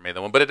taking it away from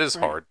either one, but it is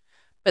hard.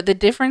 But the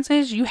difference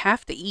is you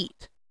have to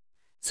eat.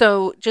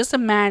 So just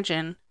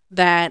imagine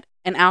that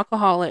an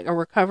alcoholic, a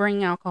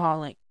recovering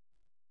alcoholic,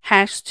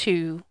 has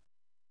to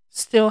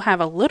still have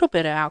a little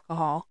bit of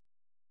alcohol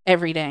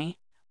every day,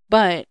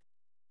 but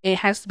it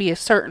has to be a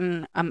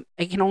certain,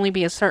 it can only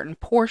be a certain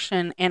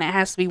portion, and it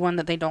has to be one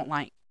that they don't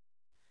like.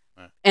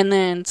 Right. And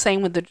then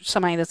same with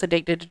somebody that's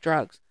addicted to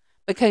drugs,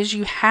 because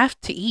you have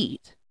to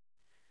eat.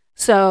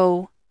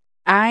 So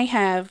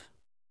I'm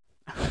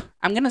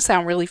going to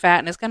sound really fat,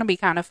 and it's going to be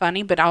kind of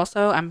funny, but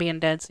also I'm being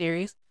dead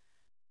serious.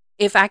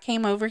 If I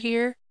came over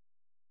here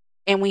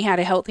and we had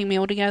a healthy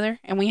meal together,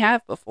 and we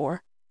have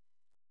before,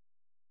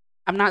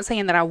 I'm not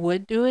saying that I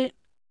would do it,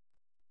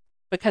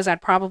 because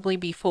I'd probably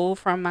be full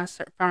from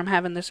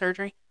having the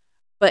surgery.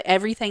 But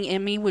everything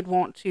in me would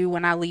want to,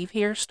 when I leave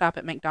here, stop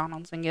at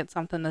McDonald's and get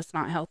something that's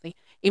not healthy,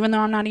 even though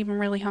I'm not even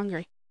really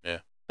hungry. Yeah.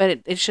 But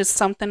it's just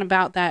something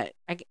about that.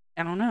 I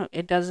don't know.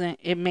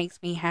 It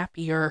makes me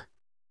happier.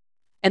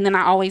 And then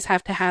I always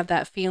have to have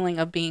that feeling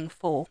of being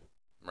full.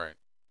 Right.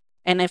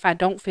 And if I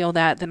don't feel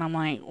that, then I'm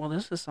like, well,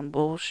 this is some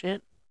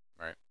bullshit.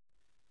 Right.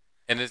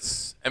 And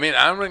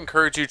I would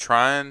encourage you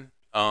trying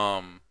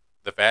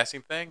the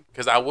fasting thing,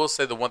 because I will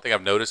say the one thing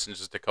I've noticed in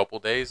just a couple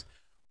days,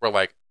 where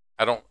like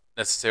I don't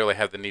necessarily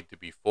have the need to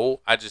be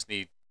full. I just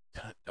need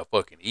to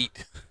fucking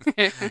eat,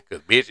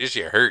 because bitch, this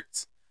shit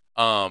hurts.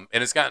 And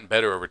it's gotten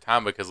better over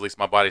time, because at least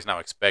my body's now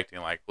expecting,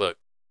 like, look,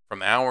 from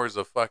the hours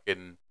of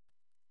fucking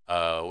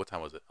what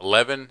time was it?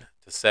 11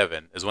 to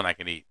 7 is when I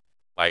can eat.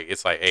 Like,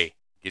 it's like, hey,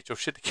 get your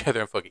shit together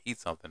and fucking eat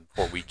something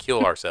before we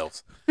kill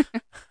ourselves.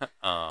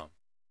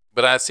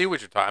 But I see what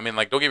you're talking. I mean,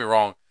 like, don't get me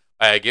wrong.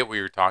 I get what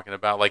you're talking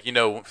about. Like,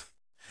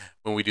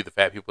 when we do the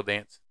fat people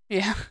dance.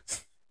 Yeah.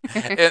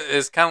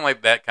 It's kind of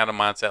like that kind of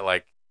mindset.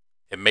 Like,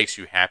 it makes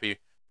you happy.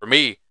 For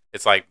me,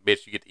 it's like,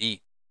 bitch, you get to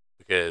eat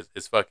because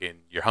it's fucking,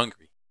 you're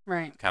hungry.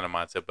 Right. Kind of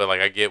mindset. But,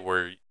 like, I get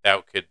where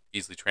that could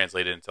easily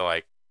translate it into,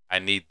 like, I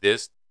need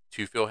this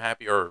to feel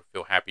happy, or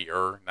feel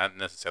happier, not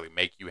necessarily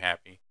make you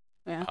happy.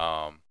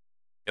 Yeah.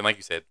 And like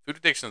you said, food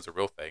addiction is a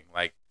real thing.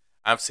 Like,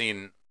 I've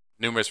seen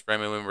numerous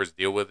family members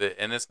deal with it,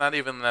 and it's not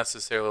even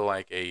necessarily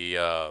like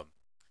a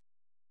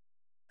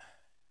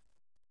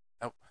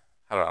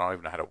I don't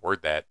even know how to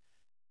word that.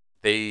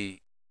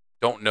 They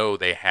don't know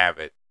they have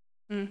it,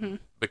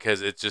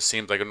 because it just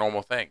seems like a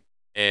normal thing.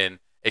 And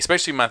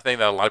especially my thing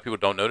that a lot of people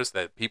don't notice,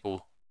 that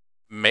people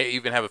may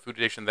even have a food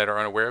addiction that are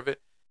unaware of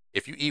it.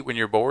 If you eat when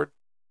you're bored,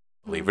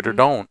 believe it or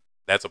don't,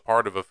 that's a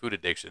part of a food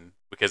addiction,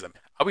 because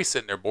I'll be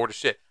sitting there bored as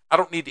shit. I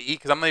don't need to eat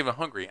because I'm not even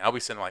hungry. I'll be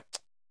sitting like,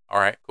 all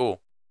right,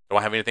 cool.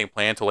 Don't have anything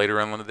planned till later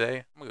on in the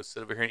day. I'm going to go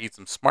sit over here and eat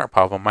some Smart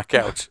Pop on my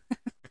couch.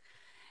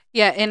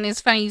 Yeah, and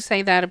it's funny you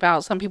say that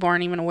about some people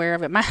aren't even aware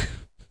of it. My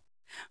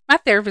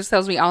therapist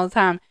tells me all the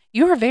time,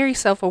 you are very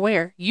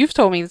self-aware. You've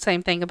told me the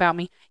same thing about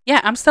me.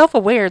 Yeah, I'm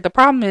self-aware. The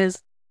problem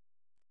is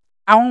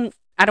I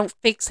don't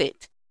fix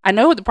it. I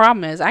know what the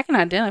problem is. I can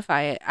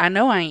identify it. I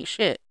know I ain't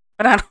shit,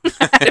 but I don't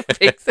know how to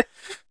fix it.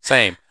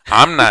 Same.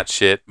 I'm not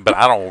shit, but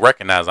I don't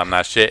recognize I'm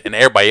not shit, and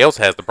everybody else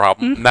has the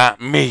problem, not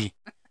me.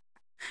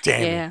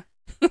 Damn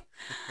it.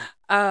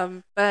 Yeah.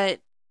 But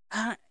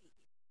uh,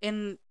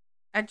 and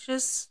I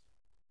just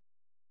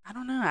I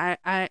don't know.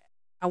 I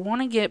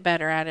want to get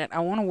better at it. I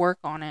want to work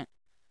on it,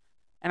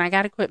 and I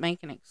got to quit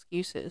making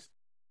excuses.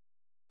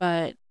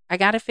 But I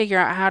got to figure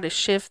out how to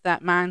shift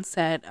that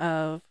mindset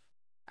of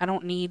I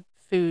don't need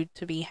food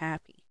to be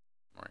happy.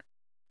 Right.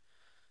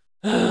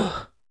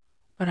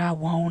 But I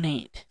want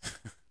it.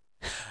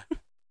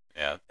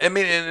 Yeah. I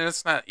mean, and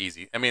it's not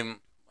easy. I mean,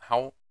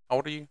 how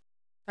old are you?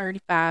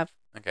 35.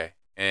 Okay,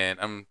 and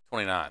I'm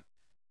 29.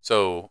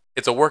 So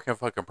it's a work in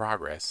fucking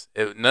progress.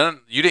 You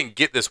didn't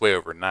get this way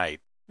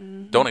overnight.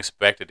 Hmm. Don't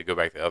expect it to go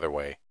back the other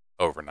way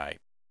overnight.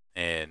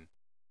 And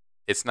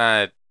it's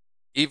not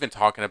even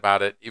talking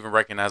about it, even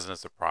recognizing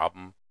it's a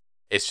problem.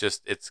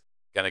 It's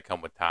gonna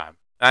come with time.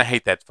 And I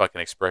hate that fucking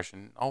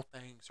expression. All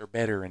things are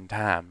better in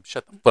time.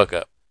 Shut the fuck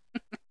up.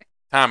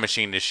 Time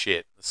machine this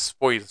shit.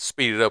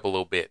 Speed it up a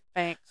little bit.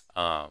 Thanks.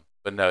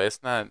 But no,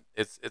 it's not.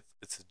 It's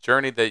a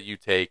journey that you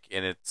take,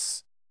 and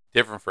it's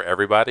different for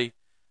everybody.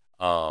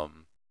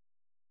 Um,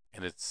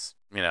 and it's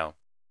not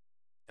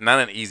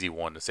an easy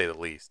one to say the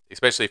least,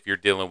 especially if you're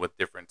dealing with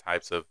different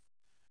types of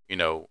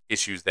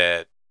issues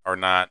that are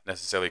not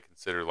necessarily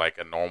considered like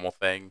a normal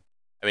thing.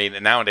 I mean,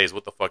 and nowadays,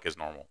 what the fuck is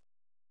normal?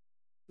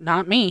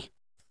 Not me.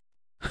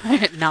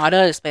 Not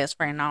us, best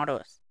friend. Not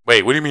us.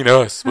 Wait, what do you mean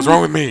us? What's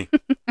wrong with me?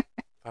 I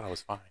thought I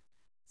was fine.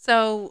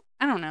 So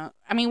I don't know.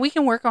 I mean, we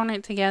can work on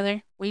it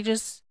together. We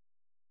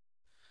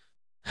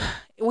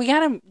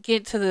gotta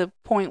get to the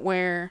point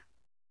where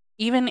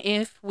even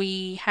if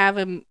we have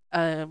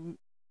a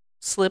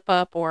slip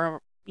up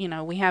or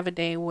we have a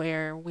day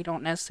where we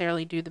don't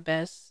necessarily do the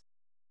best.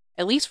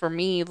 At least for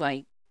me,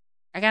 like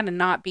I gotta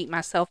not beat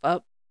myself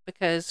up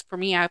because for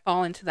me, I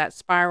fall into that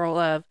spiral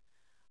of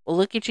well,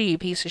 look at you, you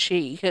piece of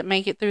shit. You couldn't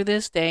make it through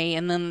this day,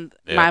 and then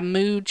Yep. my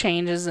mood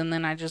changes, and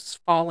then I just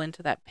fall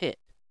into that pit.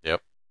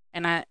 Yep.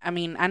 And I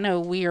mean, I know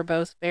we are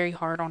both very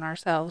hard on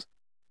ourselves.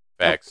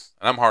 Oh, Facts.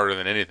 And I'm harder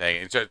than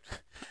anything. It's just,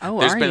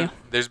 oh, are you?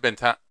 there's been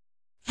time.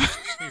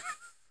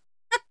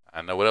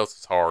 I know what else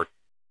is hard.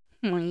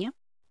 Yeah.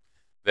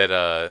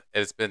 That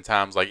it's been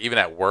times like even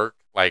at work,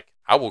 like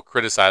I will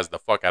criticize the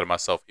fuck out of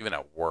myself even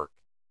at work.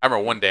 I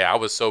remember one day I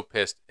was so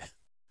pissed.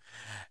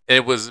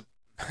 It was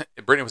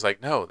Brittany was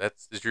like, "No,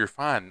 you're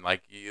fine.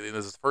 Like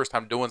this is the first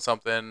time doing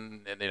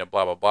something, and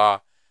blah blah blah."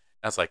 And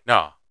I was like,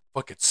 "No,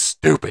 fucking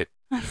stupid."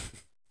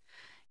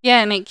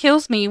 Yeah, and it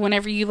kills me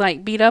whenever you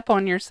like beat up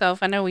on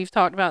yourself. I know we've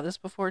talked about this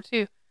before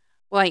too.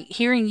 Like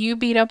hearing you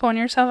beat up on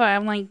yourself,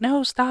 I'm like,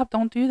 no, stop,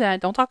 don't do that.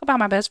 Don't talk about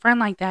my best friend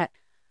like that.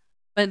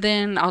 But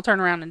then I'll turn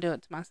around and do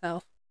it to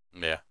myself.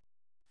 Yeah,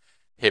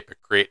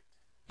 hypocrite.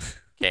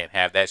 Can't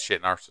have that shit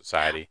in our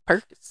society.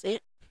 Percocet.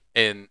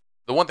 And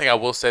the one thing I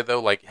will say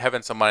though, like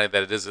having somebody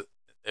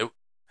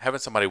having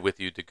somebody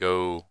with you to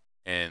go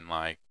and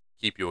like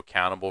keep you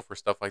accountable for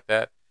stuff like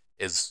that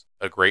is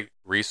a great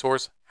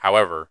resource.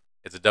 However,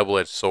 it's a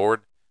double-edged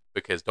sword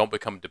because don't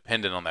become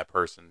dependent on that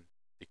person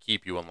to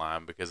keep you in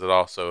line because it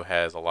also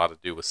has a lot to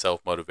do with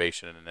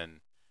self-motivation and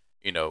then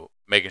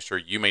making sure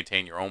you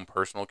maintain your own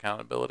personal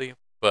accountability.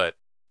 But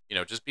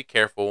just be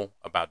careful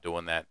about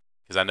doing that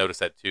because I noticed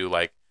that too.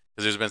 Like,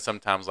 because there's been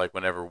sometimes like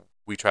whenever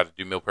we try to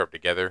do meal prep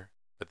together,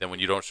 but then when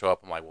you don't show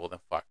up, I'm like, well, then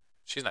fuck,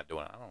 she's not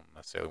doing it. I don't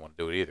necessarily want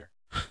to do it either.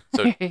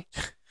 So,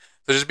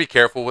 so just be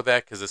careful with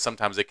that because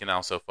sometimes it can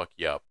also fuck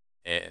you up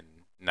and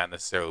not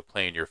necessarily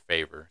play in your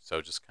favor. So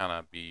just kind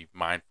of be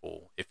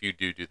mindful if you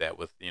do that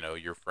with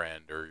your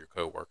friend or your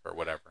coworker or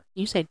whatever.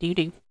 You said doo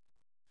doo.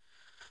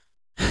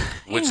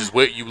 Which is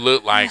what you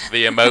look like,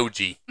 the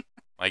emoji,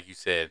 like you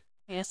said.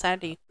 Yes, I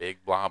do.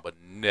 Big blob of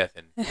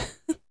nothing.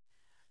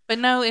 But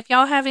no, if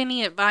y'all have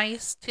any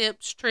advice,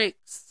 tips,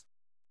 tricks,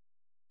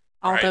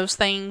 all Right. those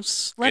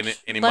things,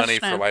 Any let money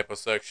us know. for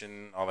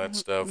liposuction, all that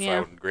stuff, I Yeah.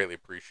 would greatly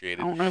appreciate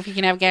I it. don't know if you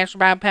can have gastric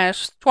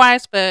bypass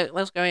twice, but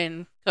let's go ahead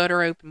and cut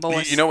her open,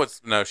 boys. You know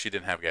what's? No, she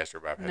didn't have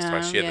gastric bypass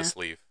twice. No, She had yeah. the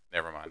sleeve.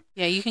 Never mind.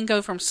 Yeah, you can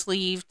go from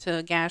sleeve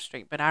to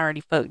gastric, but I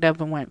already fucked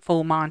up and went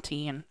full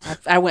Monty, and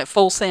I went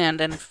full send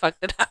and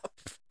fucked it up.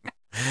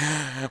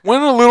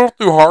 Went a little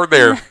too hard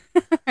there.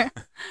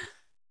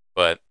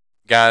 But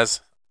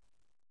guys,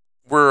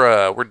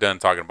 we're done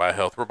talking about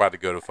health. We're about to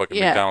go to fucking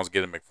Yeah. McDonald's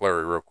get a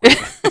McFlurry real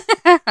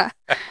quick.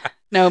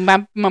 No,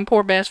 my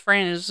poor best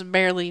friend is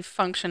barely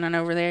functioning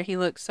over there. He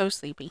looks so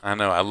sleepy. I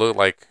know. I look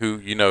like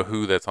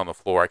who that's on the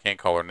floor. I can't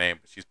call her name,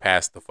 but she's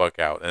passed the fuck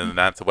out, and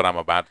that's what I'm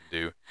about to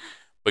do.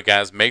 But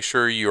guys, make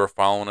sure you are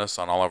following us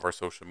on all of our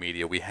social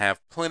media. We have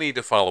plenty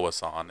to follow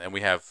us on, and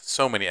we have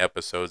so many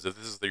episodes. If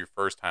this is your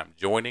first time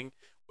joining,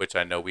 which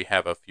I know we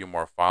have a few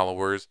more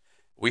followers,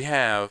 we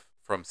have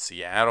from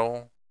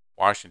Seattle,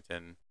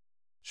 Washington,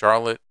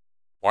 Charlotte,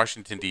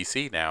 Washington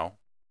D.C. now.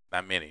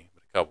 Not many,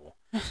 but a couple.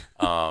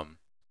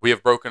 We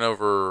have broken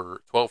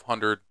over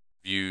 1,200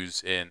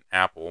 views in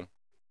Apple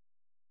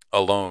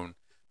alone.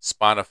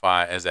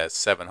 Spotify is at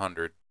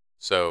 700.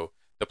 So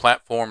the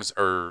platforms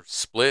are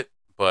split,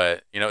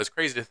 but it's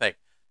crazy to think.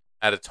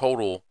 At a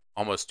total,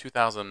 almost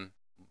 2,000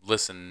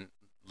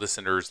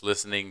 listeners,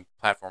 listening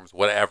platforms,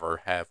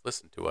 whatever, have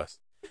listened to us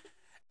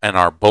and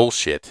our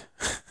bullshit.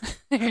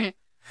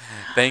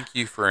 Thank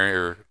you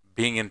for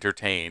being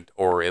entertained,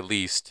 or at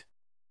least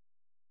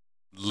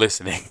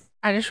listening.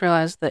 I just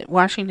realized that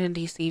Washington,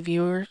 D.C.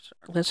 viewers,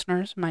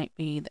 listeners, might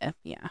be the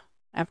FBI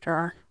after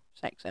our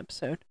sex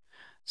episode.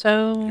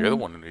 You're the So,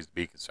 one who needs to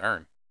be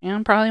concerned. yeah,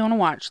 I'm probably on a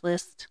watch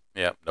list.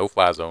 Yep, no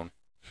fly zone.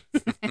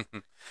 But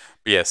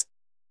yes,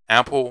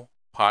 Apple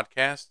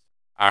Podcasts,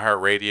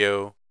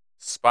 iHeartRadio,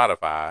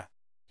 Spotify,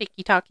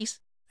 Tiki Talkies.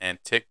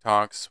 and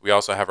TikToks. We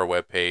also have our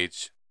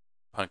webpage,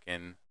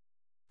 punkinpatch.com,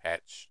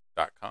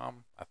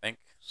 I think.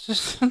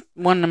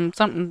 One of them,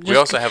 something. We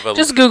also have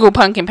Just Google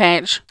Pumpkin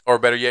Patch. or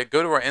better yet,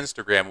 go to our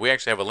Instagram. We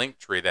actually have a link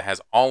tree that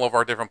has all of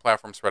our different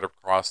platforms spread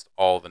across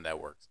all the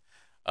networks.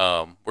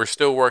 We're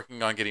still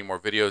working on getting more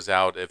videos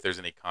out. If there's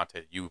any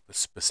content you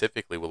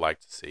specifically would like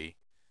to see,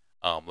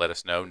 let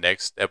us know.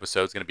 Next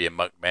episode is going to be a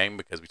mukbang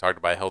because we talked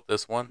about health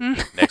this one.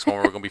 Next one,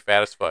 we're going to be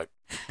fat as fuck.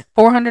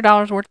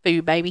 $400 worth of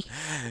food, baby.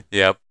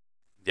 Yep.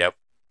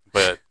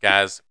 But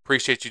guys,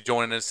 appreciate you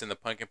joining us in the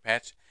pumpkin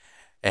patch.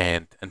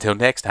 And until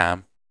next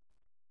time,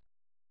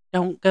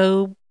 don't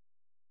go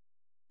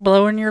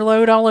blowing your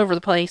load all over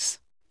the place.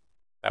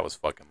 that was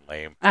fucking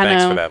lame. I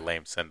Thanks know. for that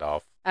lame send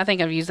off. I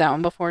think I've used that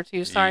one before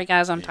too. Sorry,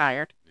 guys, I'm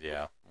tired.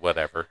 Yeah,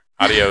 whatever.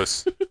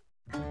 Adios.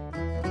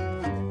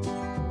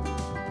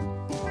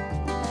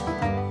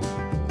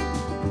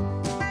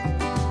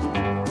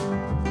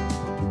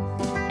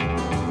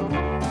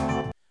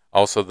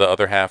 Also, the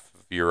other half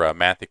of your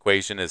math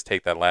equation is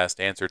take that last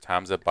answer,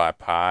 times it by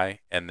pi,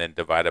 and then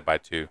divide it by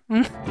 2.